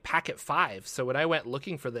packet 5, so when I went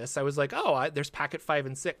looking for this, I was like, oh, there's packet 5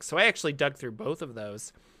 and 6. So I actually dug through both of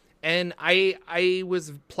those, and I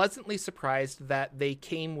was pleasantly surprised that they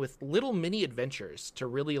came with little mini adventures to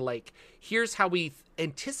really like, here's how we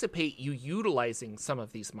anticipate you utilizing some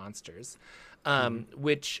of these monsters,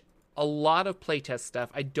 which a lot of playtest stuff,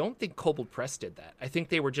 I don't think Kobold Press did that. I think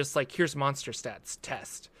they were just like, here's monster stats,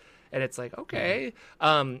 test. And it's like, okay.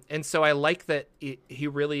 And so I like that he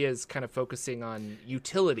really is kind of focusing on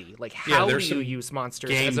utility. Like, how do you use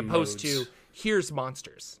monsters as opposed to, here's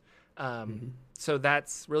monsters. So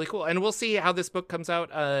that's really cool. And we'll see how this book comes out.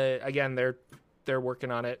 Again, they're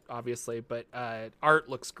working on it, obviously. But art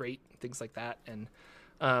looks great, things like that. And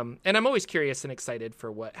I'm always curious and excited for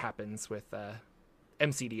what happens with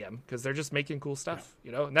MCDM, because they're just making cool stuff,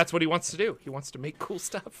 you know, and that's what he wants to do. He wants to make cool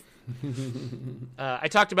stuff. I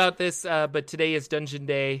talked about this, but today is Dungeon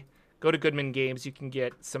Day. Go to Goodman Games. You can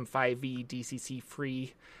get some 5e DCC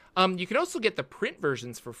free. You can also get the print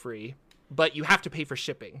versions for free, but you have to pay for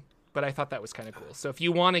shipping. But I thought that was kind of cool. So if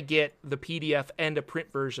you want to get the PDF and a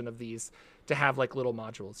print version of these to have like little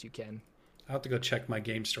modules, you can. I'll have to go check my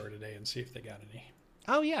game store today and see if they got any.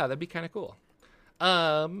 Oh yeah, that'd be kind of cool.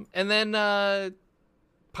 And then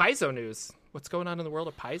Paizo news. What's going on in the world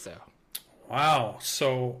of Paizo? Wow.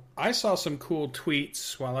 So I saw some cool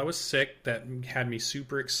tweets while I was sick that had me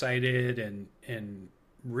super excited and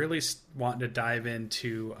really wanting to dive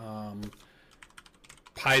into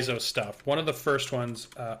Paizo stuff. One of the first ones,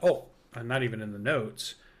 I'm not even in the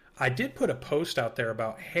notes. I did put a post out there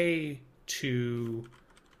about, hey, to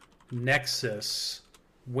Nexus,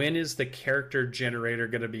 when is the character generator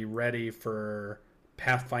going to be ready for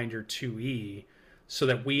Pathfinder 2e? So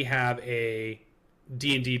that we have a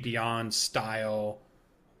D&D Beyond style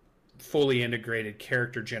fully integrated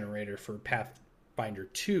character generator for Pathfinder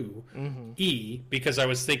 2 E, because I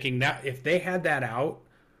was thinking that if they had that out,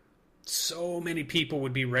 so many people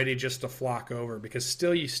would be ready just to flock over, because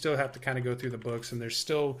you still have to kind of go through the books, and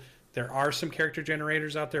there are some character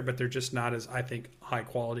generators out there, but they're just not as, I think, high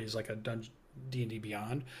quality as like a D&D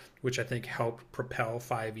Beyond, which I think helped propel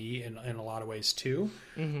 5e in a lot of ways too.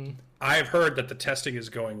 I've heard that the testing is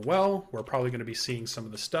going well. We're probably going to be seeing some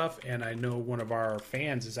of the stuff, and I know one of our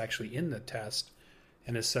fans is actually in the test,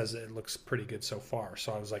 and it says it looks pretty good so far.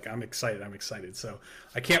 So I was like, I'm excited. So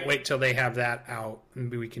I can't wait till they have that out and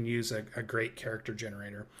we can use a great character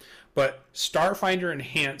generator. But Starfinder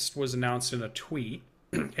Enhanced was announced in a tweet,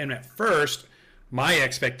 and at first my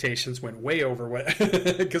expectations went way over what,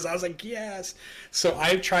 because I was like, yes. So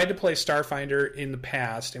I've tried to play Starfinder in the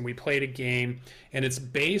past, and we played a game, and it's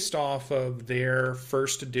based off of their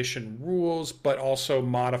first edition rules, but also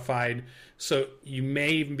modified. So you may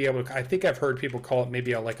even be able to, I think I've heard people call it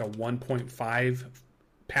maybe like a 1.5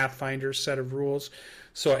 Pathfinder set of rules.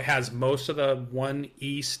 So it has most of the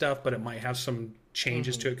 1E stuff, but it might have some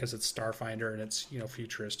changes to it because it's Starfinder and it's,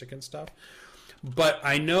 futuristic and stuff. But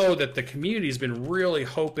I know that the community's been really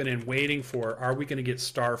hoping and waiting for, are we going to get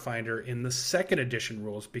Starfinder in the second edition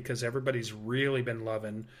rules? Because everybody's really been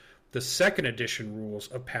loving the second edition rules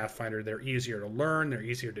of Pathfinder. They're easier to learn. They're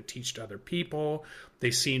easier to teach to other people. They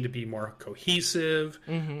seem to be more cohesive.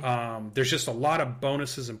 There's just a lot of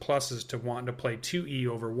bonuses and pluses to wanting to play 2E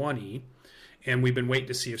over 1E. And we've been waiting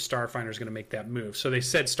to see if Starfinder is going to make that move. So they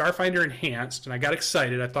said Starfinder Enhanced, and I got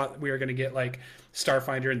excited. I thought we were going to get like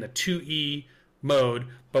Starfinder in the 2E mode,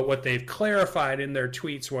 but what they've clarified in their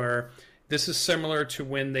tweets were this is similar to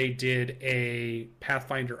when they did a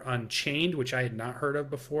Pathfinder Unchained, which I had not heard of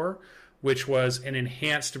before, which was an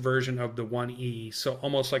enhanced version of the 1E, so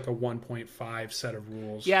almost like a 1.5 set of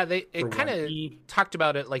rules. Yeah, it kind of talked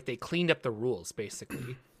about it like they cleaned up the rules,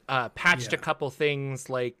 basically. Patched a couple things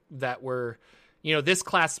like that were, this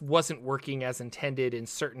class wasn't working as intended in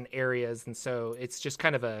certain areas, and so it's just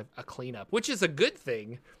kind of a cleanup, which is a good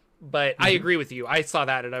thing. But I agree with you. I saw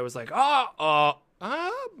that and I was like, like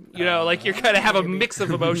you're kind of have a mix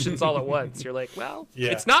of emotions all at once. You're like, well,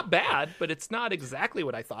 it's not bad, but it's not exactly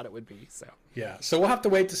what I thought it would be. So we'll have to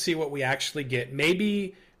wait to see what we actually get.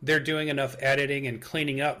 Maybe they're doing enough editing and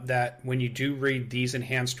cleaning up that when you do read these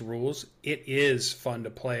enhanced rules, it is fun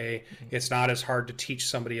to play. It's not as hard to teach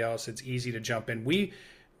somebody else. It's easy to jump in.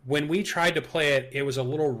 When we tried to play it, it was a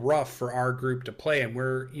little rough for our group to play, and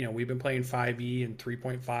we've been playing 5e and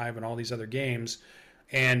 3.5 and all these other games,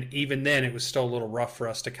 and even then it was still a little rough for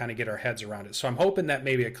us to kind of get our heads around it. So I'm hoping that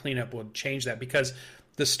maybe a cleanup will change that, because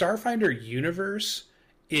the Starfinder universe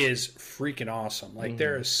is freaking awesome. Like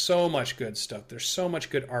there is so much good stuff. There's so much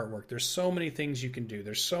good artwork. There's so many things you can do.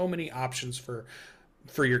 There's so many options for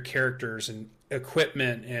your characters and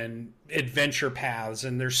equipment and adventure paths,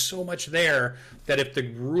 and there's so much there that if the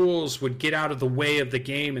rules would get out of the way of the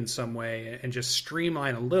game in some way and just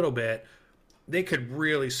streamline a little bit, they could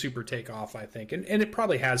really super take off, I think. And it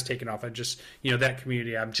probably has taken off. I just, that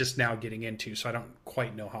community I'm just now getting into, so I don't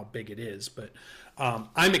quite know how big it is, but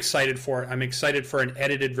I'm excited for it. I'm excited for an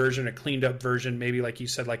edited version, a cleaned up version, maybe like you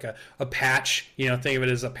said, like a patch, think of it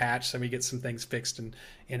as a patch, so we get some things fixed and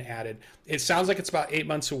added. It sounds like it's about 8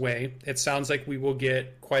 months away. It sounds like we will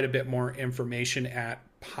get quite a bit more information at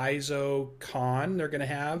PaizoCon they're going to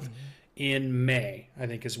have in May, I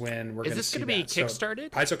think is when we're going to see that. Is this going to be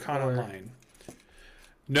kickstarted? So, PaizoCon Online.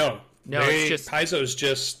 No, it's just Paizo's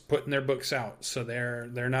just putting their books out, so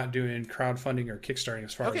they're not doing crowdfunding or kickstarting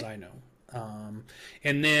as far as I know.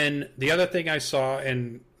 And then the other thing I saw,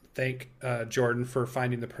 and thank Jordan for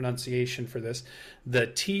finding the pronunciation for this, the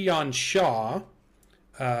Tian Shaw,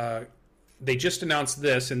 they just announced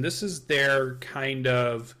this, and this is their kind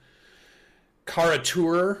of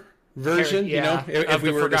caricature version, if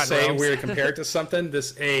we were to say, we were to compare it to something,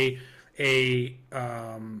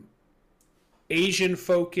 Asian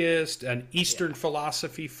focused, an Eastern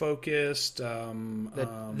philosophy focused, something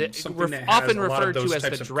that often has a lot referred of those to as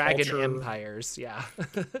types the of Dragon culture. Empires.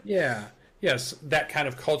 Yes, that kind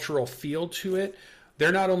of cultural feel to it.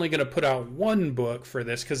 They're not only going to put out one book for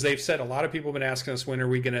this, because they've said a lot of people have been asking us, when are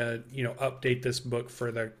we going to update this book for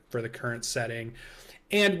the current setting,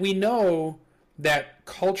 and we know that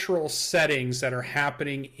cultural settings that are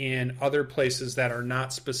happening in other places that are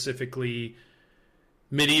not specifically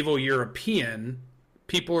medieval European,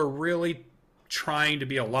 people are really trying to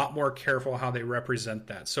be a lot more careful how they represent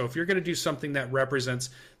that. So if you're going to do something that represents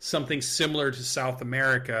something similar to South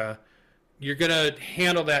America, you're going to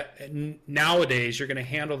handle that nowadays. You're going to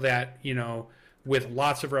handle that, with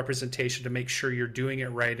lots of representation to make sure you're doing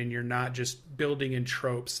it right and you're not just building in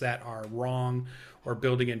tropes that are wrong or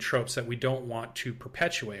building in tropes that we don't want to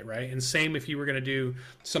perpetuate, right? And same if you were going to do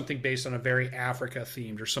something based on a very Africa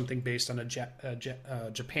themed or something based on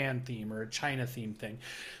a Japan theme or a China theme thing.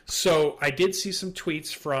 So I did see some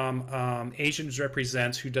tweets from Asians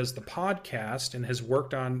Represents, who does the podcast and has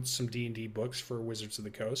worked on some D&D books for Wizards of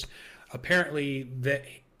the Coast. Apparently that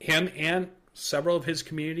him and several of his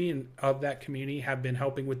community and of that community have been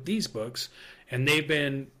helping with these books, and they've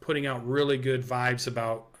been putting out really good vibes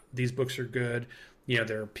about these books are good. You know,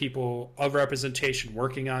 there are people of representation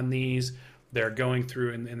working on these. They're going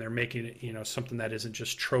through and they're making it, you know, something that isn't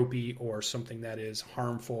just tropey or something that is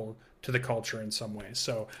harmful to the culture in some way.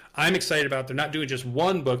 So I'm excited about, they're not doing just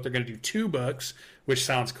one book, they're going to do 2 books, which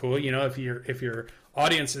sounds cool. You know, if your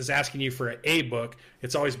audience is asking you for a book,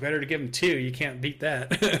 it's always better to give them 2. You can't beat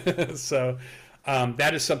that. So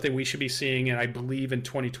that is something we should be seeing. And I believe in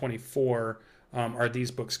 2024 are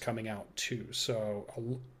these books coming out too. So,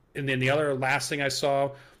 and then the other last thing I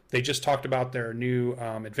saw, they just talked about their new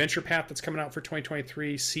adventure path that's coming out for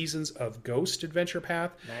 2023, Seasons of Ghost Adventure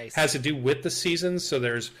Path. Nice. Has to do with the seasons. So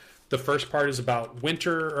there's, the first part is about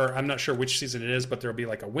winter, or I'm not sure which season it is, but there'll be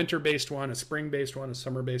like a winter-based one, a spring-based one, a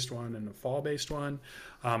summer-based one, and a fall-based one.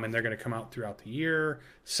 And they're going to come out throughout the year.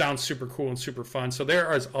 Sounds super cool and super fun. So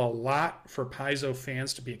there is a lot for Paizo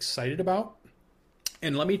fans to be excited about.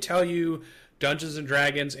 And let me tell you, Dungeons and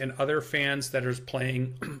Dragons and other fans that are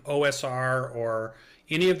playing OSR or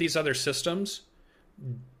any of these other systems,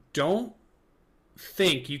 don't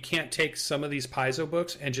think you can't take some of these Paizo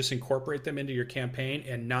books and just incorporate them into your campaign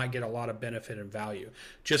and not get a lot of benefit and value.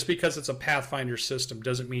 Just because it's a Pathfinder system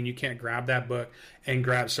doesn't mean you can't grab that book and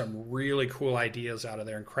grab some really cool ideas out of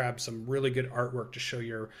there and grab some really good artwork to show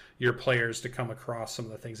your players to come across some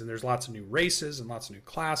of the things. And there's lots of new races and lots of new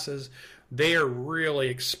classes. They are really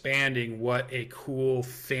expanding what a cool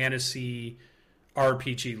fantasy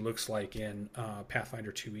RPG looks like in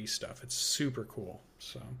Pathfinder 2e stuff. It's super cool.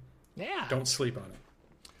 So yeah, don't sleep on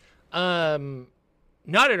it.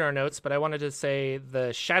 Not in our notes, but I wanted to say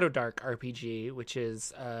the Shadow Dark RPG, which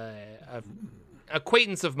is a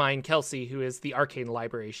acquaintance of mine, Kelsey, who is the Arcane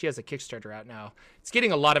Library. She has a Kickstarter out now. It's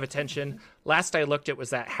getting a lot of attention. Last I looked, it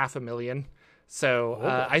was at 500,000. So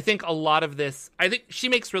I think a lot of this, I think she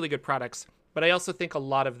makes really good products, but I also think a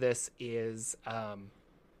lot of this is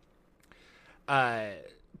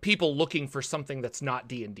people looking for something that's not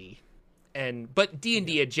D&D, but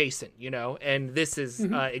D&D adjacent, you know. And this is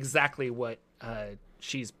exactly what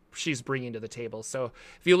she's bringing to the table. So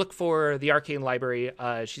if you look for the Arcane Library,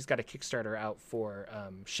 she's got a Kickstarter out for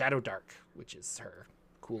Shadow Dark, which is her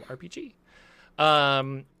cool RPG.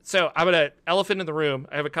 So I'm gonna elephant in the room.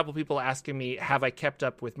 I have a couple people asking me, have I kept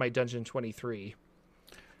up with my Dungeon 23?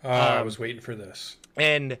 I was waiting for this,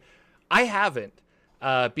 and I haven't,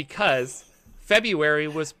 because February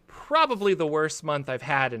was probably the worst month I've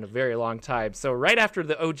had in a very long time. So right after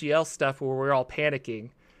the OGL stuff, where we're all panicking,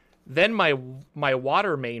 then my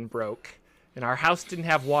water main broke, and our house didn't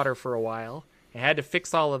have water for a while. I had to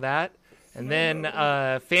fix all of that, and then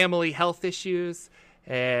family health issues.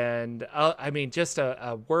 And I mean, just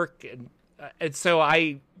a work, and so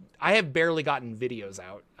I have barely gotten videos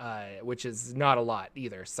out, which is not a lot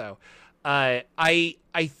either. So I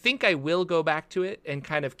think I will go back to it and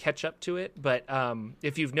kind of catch up to it. But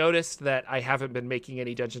if you've noticed that I haven't been making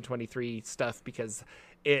any Dungeon 23 stuff because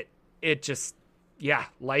it just, yeah,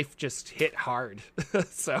 life just hit hard.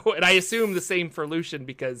 So, and I assume the same for Lucian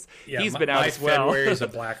because he's been out as well. My February is a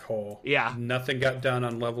black hole. Yeah, nothing got done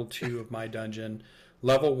on level 2 of my dungeon.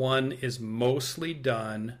 Level 1 is mostly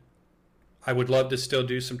done. I would love to still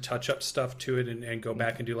do some touch-up stuff to it and go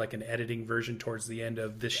back and do like an editing version towards the end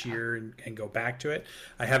of this year and go back to it.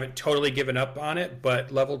 I haven't totally given up on it,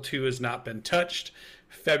 but level 2 has not been touched.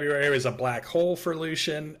 February is a black hole for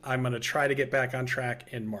Lucian. I'm going to try to get back on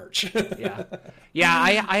track in March. Yeah.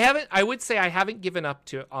 I haven't. I would say I haven't given up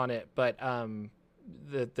on it, but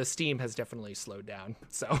the steam has definitely slowed down.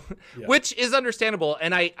 So, yeah. Which is understandable.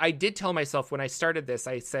 And I did tell myself when I started this,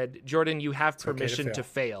 I said, Jordan, you have permission to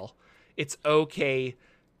fail. It's okay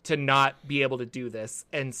to not be able to do this.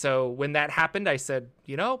 And so when that happened, I said,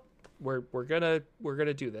 you know, we're gonna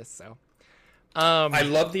do this. So. I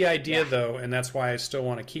love the idea though, and that's why I still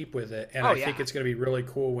want to keep with it. And I think it's going to be really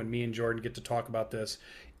cool when me and Jordan get to talk about this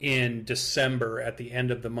in December, at the end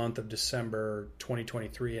of the month of December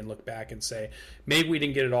 2023, and look back and say, maybe we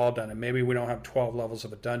didn't get it all done, and maybe we don't have 12 levels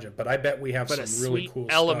of a dungeon, but I bet we have some really cool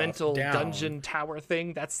elemental stuff down. Dungeon tower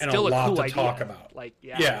thing. That's and still a lot cool to idea. Talk about. Like,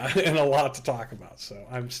 yeah, and a lot to talk about. So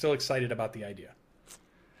I'm still excited about the idea.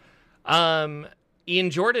 Ian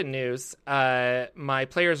Jordan news. My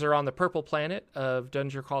players are on the Purple Planet of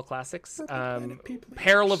Dungeon Crawl Classics.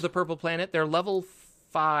 Peril of the Purple Planet. They're level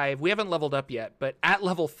 5. We haven't leveled up yet, but at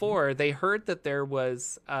level 4, they heard that there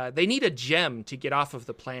was... they need a gem to get off of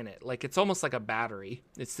the planet. Like, it's almost like a battery.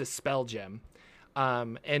 It's this spell gem.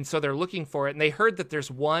 And so they're looking for it, and they heard that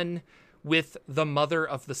there's one with the mother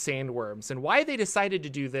of the sandworms. And why they decided to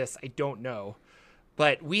do this, I don't know.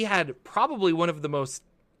 But we had probably one of the most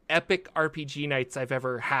epic RPG nights I've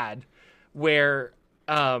ever had, where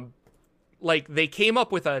like they came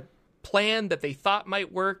up with a plan that they thought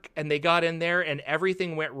might work, and they got in there and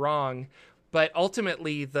everything went wrong. But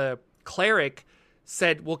ultimately the cleric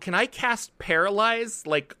said, well, can I cast Paralyze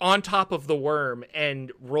like on top of the worm,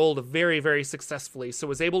 and rolled very, very successfully. So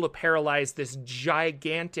was able to paralyze this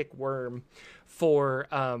gigantic worm for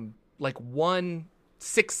like 1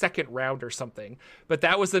 6-second round or something. But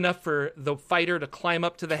that was enough for the fighter to climb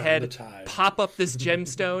up to the head, pop up this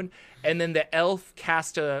gemstone, and then the elf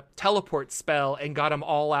cast a teleport spell and got them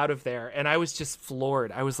all out of there. And I was just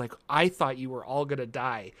floored. I was like, I thought you were all gonna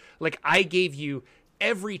die. Like, I gave you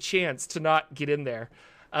every chance to not get in there,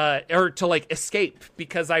 or to like escape,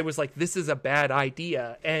 because I was like, this is a bad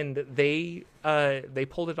idea. And they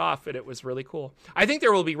pulled it off, and it was really cool. I think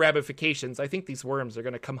there will be ramifications. I think these worms are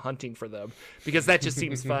going to come hunting for them, because that just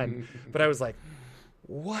seems fun. But I was like,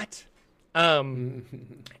 what? And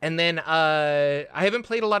then I haven't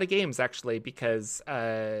played a lot of games, actually, because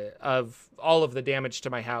of all of the damage to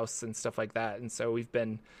my house and stuff like that. And so we've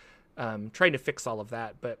been trying to fix all of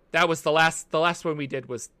that. But that was the last one we did,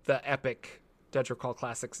 was the epic Dungeon Crawl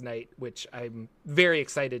Classics night, which I'm very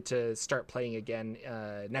excited to start playing again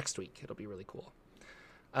next week. It'll be really cool.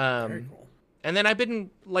 Very cool. And then I've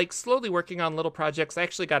been like slowly working on little projects. I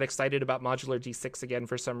actually got excited about Modular D6 again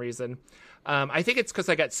for some reason. I think it's because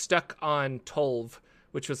I got stuck on Tolv,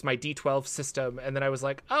 which was my D12 system. And then I was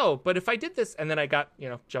like, oh, but if I did this, and then I got,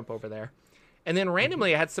 jump over there. And then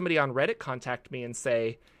randomly I had somebody on Reddit contact me and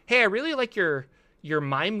say, hey, I really like your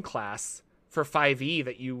mime class for 5e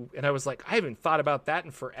that you, and I was like, I haven't thought about that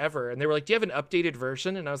in forever. And they were like, do you have an updated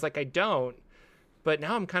version? And I was like, I don't, but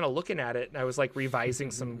now I'm kind of looking at it, and I was like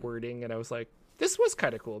revising some wording, and I was like, this was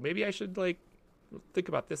kind of cool. Maybe I should like think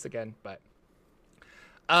about this again. But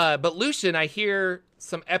Lucian, I hear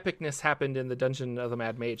some epicness happened in the Dungeon of the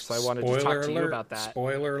Mad Mage, so I wanted to talk to you about that.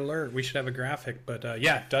 Spoiler alert. We should have a graphic, but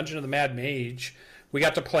yeah, Dungeon of the Mad Mage. We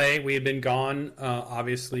got to play. We had been gone,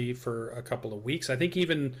 obviously, for a couple of weeks. I think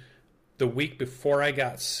even the week before I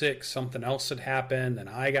got sick, something else had happened, and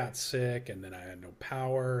I got sick, and then I had no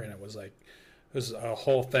power, and it was a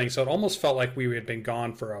whole thing. So it almost felt like we had been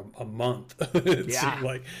gone for a month. It seemed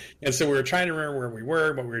like. And so we were trying to remember where we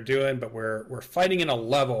were, what we were doing, but we're fighting in a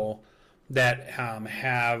level that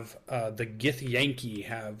have the Githyanki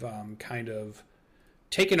have kind of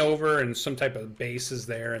taken over, and some type of base is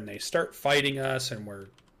there, and they start fighting us, and we're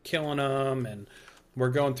killing them, and we're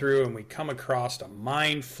going through, and we come across a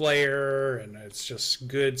mind flayer, and it's just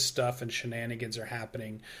good stuff, and shenanigans are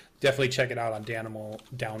happening. Definitely check it out on Danimal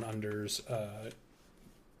Down Under's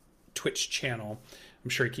Twitch channel. I'm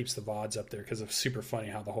sure he keeps the VODs up there, because it's super funny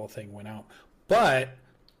how the whole thing went out. But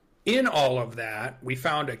in all of that, we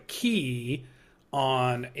found a key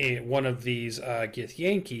on one of these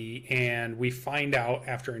Githyanki, and we find out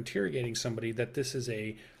after interrogating somebody that this is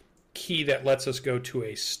a key that lets us go to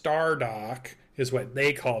a star dock, is what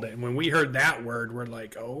they called it. And when we heard that word, we're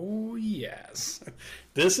like, oh yes,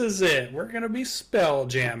 this is it. We're going to be spell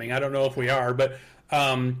jamming. I don't know if we are, but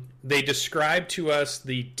they described to us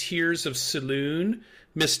the Tears of Saloon.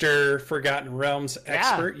 Mr. Forgotten Realms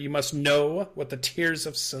expert, you must know what the Tears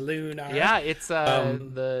of Saloon are. Yeah, it's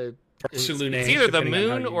it's either the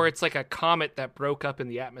moon or it's like a comet that broke up in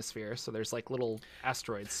the atmosphere. So there's like little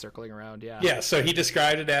asteroids circling around. Yeah. So he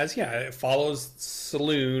described it as, it follows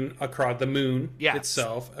Saloon across the moon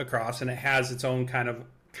itself across, and it has its own kind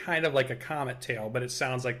of like a comet tail, but it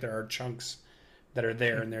sounds like there are chunks that are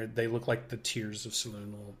there, and they look like the Tears of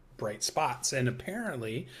Saloon, little bright spots. And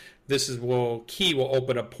apparently this key will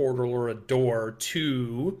open a portal or a door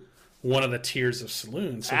to one of the Tears of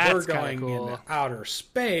Saloon. So we're going in outer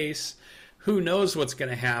space. Who knows what's going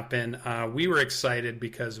to happen? We were excited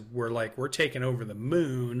because we're taking over the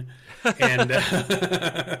moon, and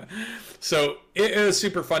so it was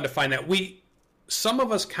super fun to find that. Some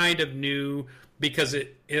of us kind of knew, because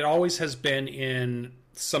it always has been in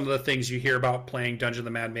some of the things you hear about playing Dungeon of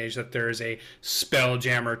the Mad Mage, that there is a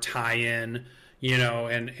Spelljammer tie-in,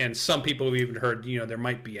 and some people have even heard, there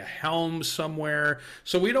might be a helm somewhere.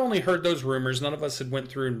 So we'd only heard those rumors. None of us had went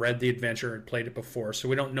through and read the adventure and played it before, so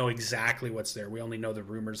we don't know exactly what's there. We only know the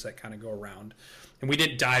rumors that kind of go around. And we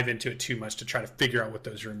didn't dive into it too much to try to figure out what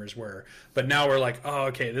those rumors were. But now we're like, oh,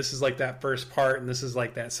 okay, this is like that first part, and this is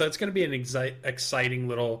like that. So it's going to be an exciting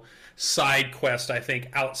little side quest, I think,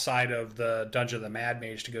 outside of the Dungeon of the Mad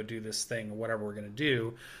Mage to go do this thing or whatever we're going to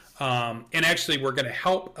do. And actually, we're going to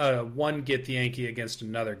help one Githyanki against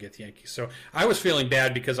another Githyanki. So I was feeling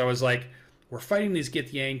bad because I was like, we're fighting these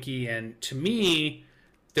Githyanki, and to me,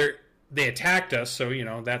 they attacked us, so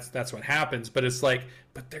that's what happens. But it's like,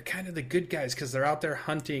 but they're kind of the good guys because they're out there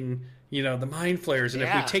hunting, the mind flayers. And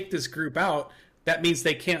if we take this group out, that means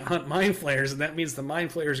they can't hunt mind flayers, and that means the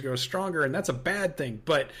mind flayers go stronger, and that's a bad thing.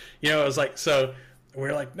 But it was like, so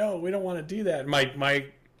we're like, no, we don't want to do that. My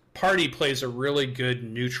party plays a really good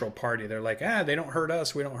neutral party. They're like, they don't hurt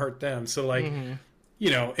us, we don't hurt them. So like,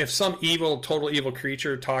 if some total evil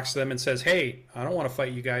creature talks to them and says, hey, I don't want to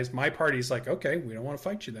fight you guys, my party's like, okay, we don't want to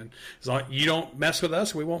fight you then. As long as you don't mess with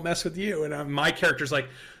us, we won't mess with you. And my character's like,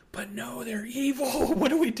 but no, they're evil.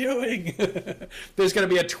 What are we doing? There's going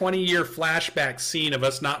to be a 20-year flashback scene of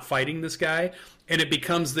us not fighting this guy, and it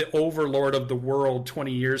becomes the overlord of the world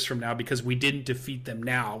 20 years from now because we didn't defeat them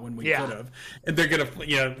now when we could have. And they're going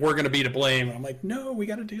to, we're going to be to blame. I'm like, no, we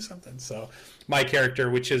got to do something. So my character,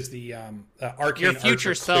 which is the arcane your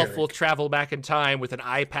future self cleric, will travel back in time with an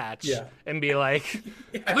eye patch and be like,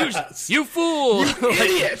 yes. you fool! You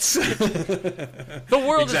idiots! The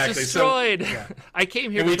world is destroyed. So, I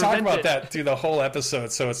came here and to we talk about it. that through the whole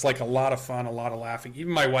episode, so it's like a lot of fun, a lot of laughing.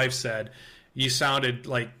 Even my wife said, you sounded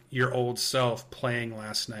like your old self playing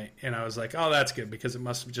last night. And I was like, oh, that's good, because it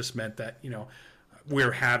must have just meant that,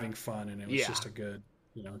 we're having fun, and it was just a good,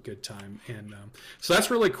 good time. And so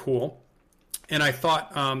that's really cool. And I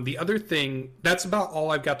thought the other thing, that's about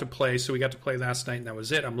all I've got to play. So we got to play last night, and that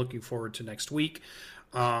was it. I'm looking forward to next week.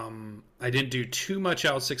 I didn't do too much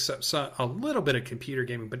else except a little bit of computer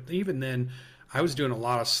gaming, but even then, I was doing a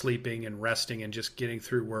lot of sleeping and resting and just getting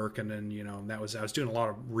through work. And then, I was doing a lot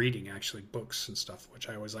of reading, actually, books and stuff, which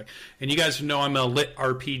I always like. And you guys know I'm a lit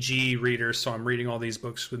RPG reader, so I'm reading all these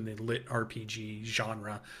books in the lit RPG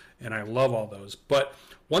genre, and I love all those. But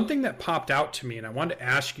one thing that popped out to me, and I wanted to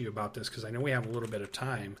ask you about this because I know we have a little bit of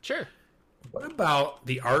time. Sure. What about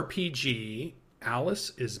the RPG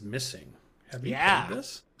Alice is Missing? Have you played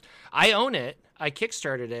this? I own it. I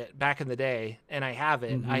kickstarted it back in the day, and I have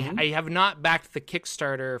it. I have not backed the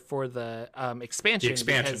Kickstarter for the expansion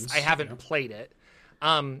because I haven't played it.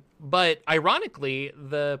 But ironically,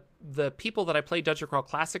 the people that I played Dungeon Crawl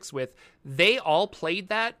Classics with, they all played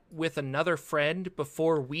that with another friend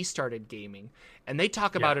before we started gaming, and they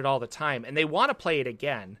talk about it all the time, and they want to play it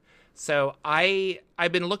again. So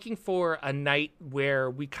I've been looking for a night where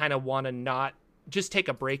we kind of want to not just take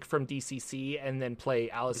a break from DCC and then play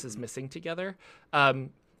Alice is Missing together. And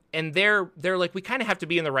they're like, we kind of have to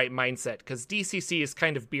be in the right mindset because DCC is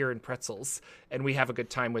kind of beer and pretzels and we have a good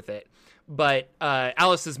time with it. But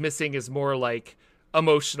Alice is Missing is more like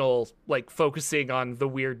emotional, like focusing on the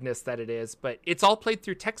weirdness that it is. But it's all played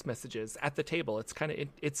through text messages at the table. It's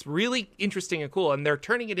it's really interesting and cool. And they're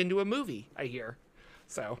turning it into a movie, I hear.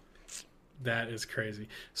 So... That is crazy.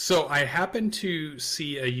 So I happened to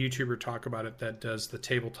see a YouTuber talk about it that does the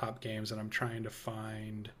tabletop games, and I'm trying to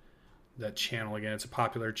find that channel again. It's a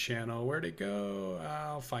popular channel. Where'd it go?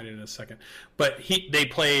 I'll find it in a second. But they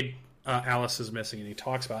played Alice is Missing, and he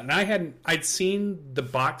talks about it. And I'd seen the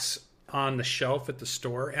box on the shelf at the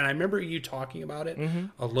store, and I remember you talking about it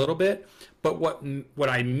a little bit. But what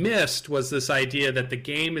I missed was this idea that the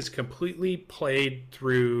game is completely played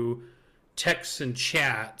through texts and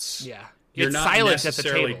chats. Yeah. You're it's not silent at the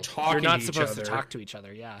necessarily table. talking You're not to supposed each other. to talk to each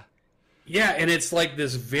other, yeah. Yeah, and it's like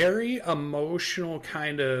this very emotional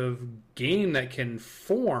kind of game that can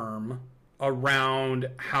form around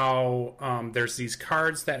how there's these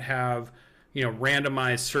cards that have,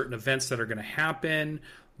 randomized certain events that are going to happen.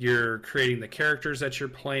 You're creating the characters that you're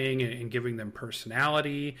playing and giving them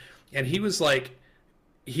personality. And he was like,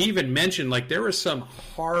 he even mentioned, like, there was some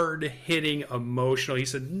hard-hitting emotional. He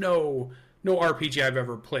said, no RPG I've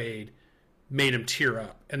ever played made him tear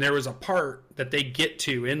up. And there was a part that they get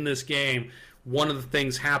to in this game, one of the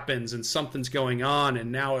things happens and something's going on,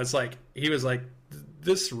 and now it's like, he was like,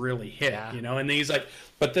 this really hit, And then he's like,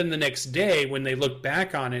 but then the next day when they look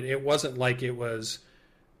back on it, it wasn't like it was,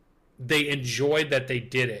 they enjoyed that they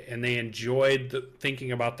did it, and they enjoyed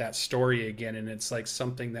thinking about that story again, and it's like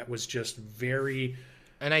something that was just very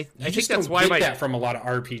And I think just that's don't why get that from a lot of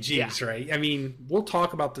RPGs, Yeah. right? I mean, we'll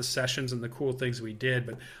talk about the sessions and the cool things we did,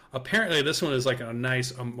 but apparently this one is like a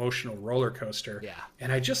nice emotional roller coaster. Yeah.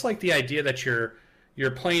 And I just like the idea that you're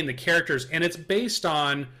playing the characters, and it's based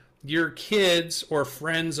on your kids or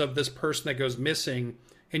friends of this person that goes missing,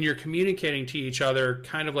 and you're communicating to each other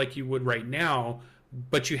kind of like you would right now,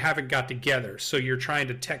 but you haven't got together. So you're trying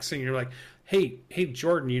to text and you're like, hey,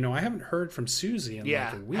 Jordan, I haven't heard from Susie in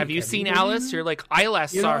like a week. Have you seen Alice? You're like, I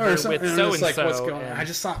last saw her with so-and-so. Like, what's going on? I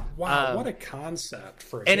just thought, wow, what a concept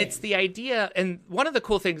for a game. It's the idea, and one of the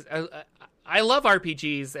cool things, I love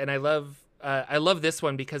RPGs, and I love this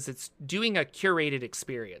one because it's doing a curated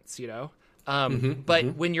experience,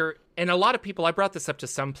 but when you're, and a lot of people, I brought this up to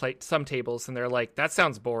some tables, and they're like, that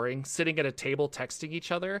sounds boring, sitting at a table texting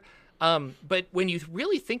each other. But when you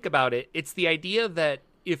really think about it, it's the idea that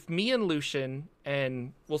if me and Lucian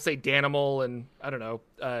and we'll say Danimal and I don't know,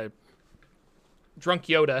 Drunk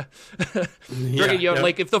Yoda,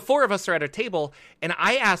 like if the four of us are at a table and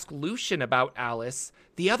I ask Lucian about Alice,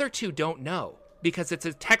 the other two don't know because it's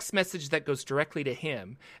a text message that goes directly to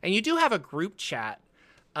him. And you do have a group chat,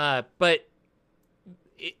 but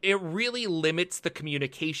it really limits the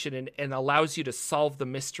communication and allows you to solve the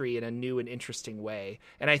mystery in a new and interesting way.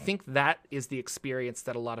 And I think that is the experience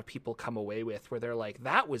that a lot of people come away with, where they're like,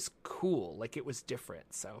 that was cool. Like, it was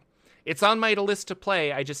different. So it's on my list to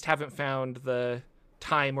play. I just haven't found the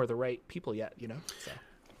time or the right people yet, So.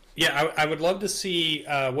 Yeah, I would love to see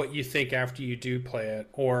what you think after you do play it,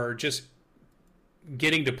 or just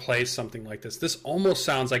getting to play something like this. This almost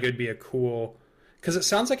sounds like it would be a cool... Because it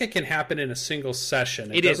sounds like it can happen in a single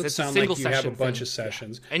session. It doesn't sound like you have a bunch of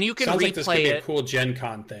sessions. Yeah. And you can sounds replay like this could be a cool Gen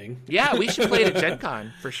Con thing. Yeah, we should play it at Gen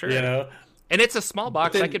Con for sure. And it's a small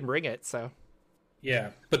box. I can bring it. So.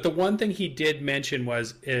 Yeah, but the one thing he did mention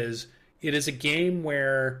is it is a game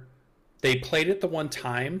where they played it the one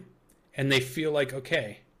time and they feel like,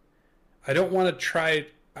 okay, I don't want to try.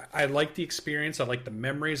 I like the experience. I like the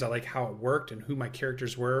memories. I like how it worked and who my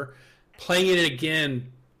characters were. Playing it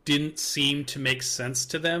again didn't seem to make sense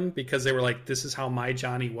to them because they were like, this is how my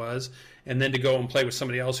Johnny was. And then to go and play with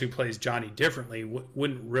somebody else who plays Johnny differently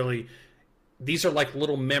wouldn't really... These are like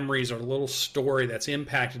little memories or a little story that's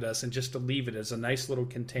impacted us, and just to leave it as a nice little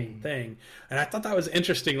contained thing. And I thought that was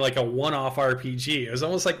interesting, like a one-off RPG. It was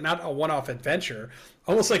almost like not a one-off adventure,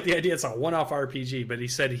 almost like the idea it's a one-off RPG. But he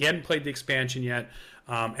said he hadn't played the expansion yet.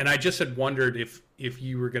 And I just had wondered if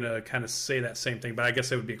you were going to kind of say that same thing, but I guess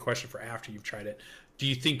that would be a question for after you've tried it. Do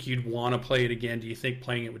you think you'd want to play it again? Do you think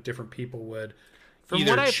playing it with different people would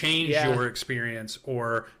either change your experience,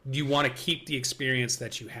 or do you want to keep the experience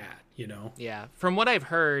that you had, Yeah. From what I've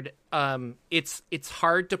heard, it's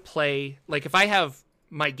hard to play. Like if I have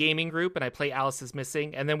my gaming group and I play Alice is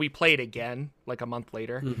Missing and then we play it again like a month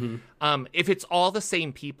later, if it's all the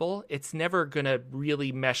same people, it's never going to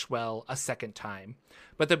really mesh well a second time.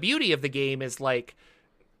 But the beauty of the game is like,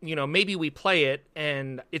 maybe we play it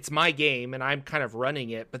and it's my game and I'm kind of running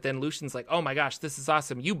it, but then Lucian's like, oh my gosh, this is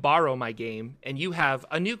awesome. You borrow my game and you have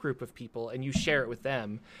a new group of people and you share it with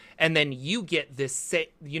them. And then you get this,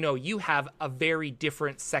 you have a very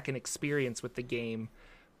different second experience with the game,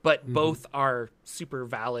 but both are super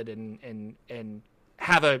valid and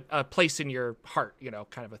have a place in your heart,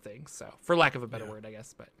 kind of a thing. So for lack of a better word, I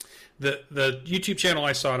guess. But the YouTube channel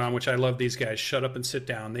I saw it on, which I love these guys, Shut Up and Sit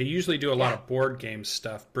Down. They usually do a lot of board game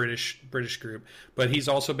stuff, British group, but he's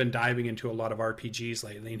also been diving into a lot of RPGs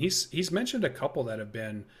lately. And he's mentioned a couple that have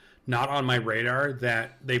been not on my radar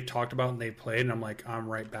that they've talked about and they've played. And I'm like, I'm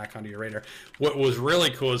right back onto your radar. What was really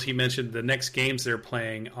cool is he mentioned the next games they're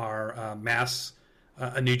playing are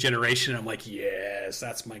A New Generation. I'm like, yes,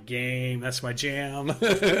 that's my game. That's my jam.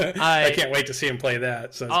 I can't wait to see him play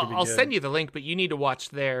that. So I'll send you the link, but you need to watch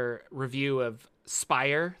their review of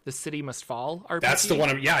Spire, The City Must Fall RPG. That's the one.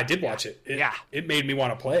 I did watch it. It made me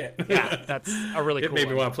want to play it. Yeah, that's a really cool It made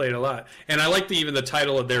me want to play it a lot. And I like even the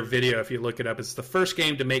title of their video, if you look it up. It's the first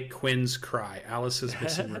game to make Quins cry. Alice is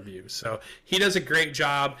Missing review. So he does a great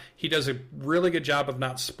job. He does a really good job of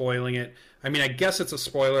not spoiling it. I mean, I guess it's a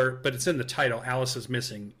spoiler, but it's in the title. Alice is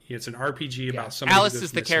Missing. It's an RPG about somebody. Alice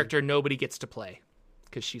is the character nobody gets to play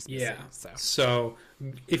because she's missing. Yeah. So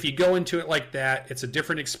if you go into it like that, it's a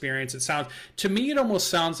different experience. To me, it almost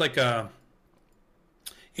sounds like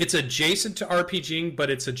it's adjacent to RPGing, but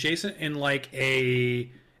it's adjacent in like a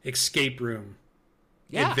escape room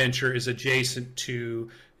adventure is adjacent to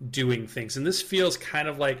doing things. And this feels kind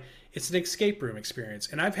of like it's an escape room experience.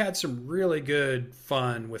 And I've had some really good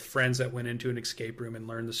fun with friends that went into an escape room and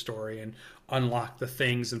learned the story and unlocked the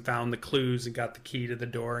things and found the clues and got the key to the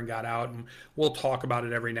door and got out. And we'll talk about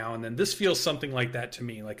it every now and then. This feels something like that to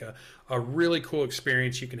me, like a really cool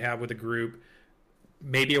experience you can have with a group.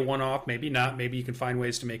 Maybe a one-off, maybe not. Maybe you can find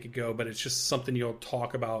ways to make it go, but it's just something you'll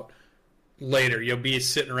talk about later. You'll be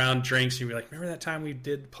sitting around drinks and you'll be like, remember that time we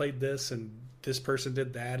played this and this person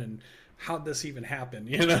did that and how'd this even happen?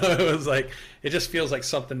 You know, it was like, it just feels like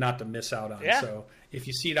something not to miss out on. Yeah. So if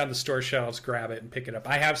you see it on the store shelves, grab it and pick it up.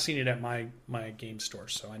 I have seen it at my game store,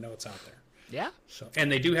 so I know it's out there. Yeah. So,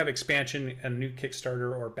 and they do have expansion and a new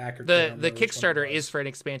Kickstarter or backer. The Kickstarter is for an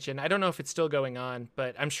expansion. I don't know if it's still going on,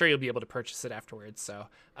 but I'm sure you'll be able to purchase it afterwards. So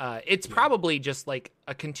it's probably just like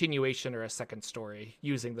a continuation or a second story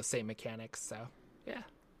using the same mechanics. So yeah.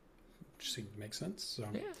 Which seems to make sense. So.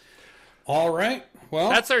 Yeah. All right. Well,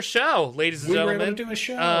 that's our show, ladies and gentlemen. We were able to do a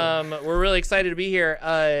show. We're really excited to be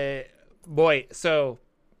here. Boy, so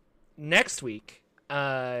next week,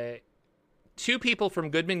 two people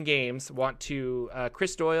from Goodman Games want to,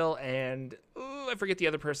 Chris Doyle and I forget the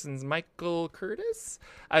other person's, Michael Curtis.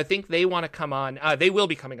 I think they want to come on. They will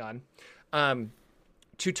be coming on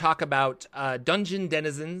to talk about Dungeon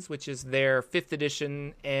Denizens, which is their 5th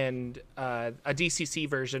edition and a DCC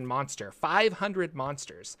version monster. 500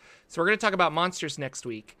 monsters. So we're going to talk about monsters next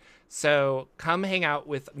week. So come hang out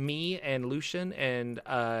with me and Lucian and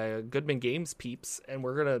Goodman Games peeps, and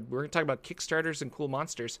we're gonna talk about Kickstarters and cool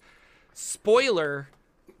monsters. Spoiler,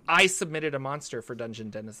 I submitted a monster for Dungeon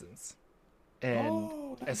Denizens. And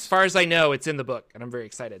as far as I know, it's in the book, and I'm very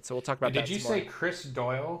excited. So we'll talk about that tomorrow. Did you say Chris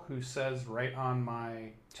Doyle, who says right on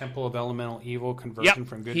my Temple of Elemental Evil conversion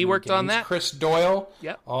from Goodman he worked Games? on that. Chris Doyle?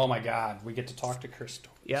 Yep. Oh my God, we get to talk to Chris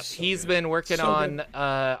Doyle. Yep, So he's good. been working So on good.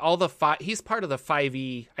 all the he's part of the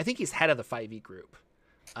 5e. I think he's head of the 5e group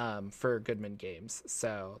for Goodman Games.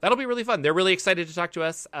 So that'll be really fun. They're really excited to talk to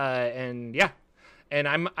us. And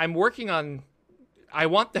I'm working on. I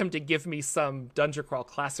want them to give me some Dungeon Crawl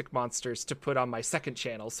Classic monsters to put on my second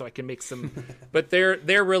channel so I can make some. But they're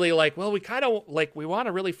really like, well, we kind of like we want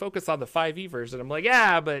to really focus on the 5e version. I'm like,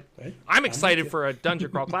 yeah, but I'm excited for a Dungeon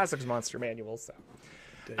Crawl Classics monster manual. So.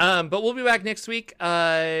 But we'll be back next week,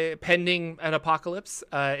 pending an apocalypse.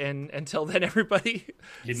 And until then, everybody,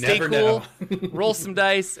 You stay never cool, know. roll some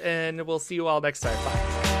dice, and we'll see you all next time.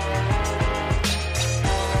 Bye.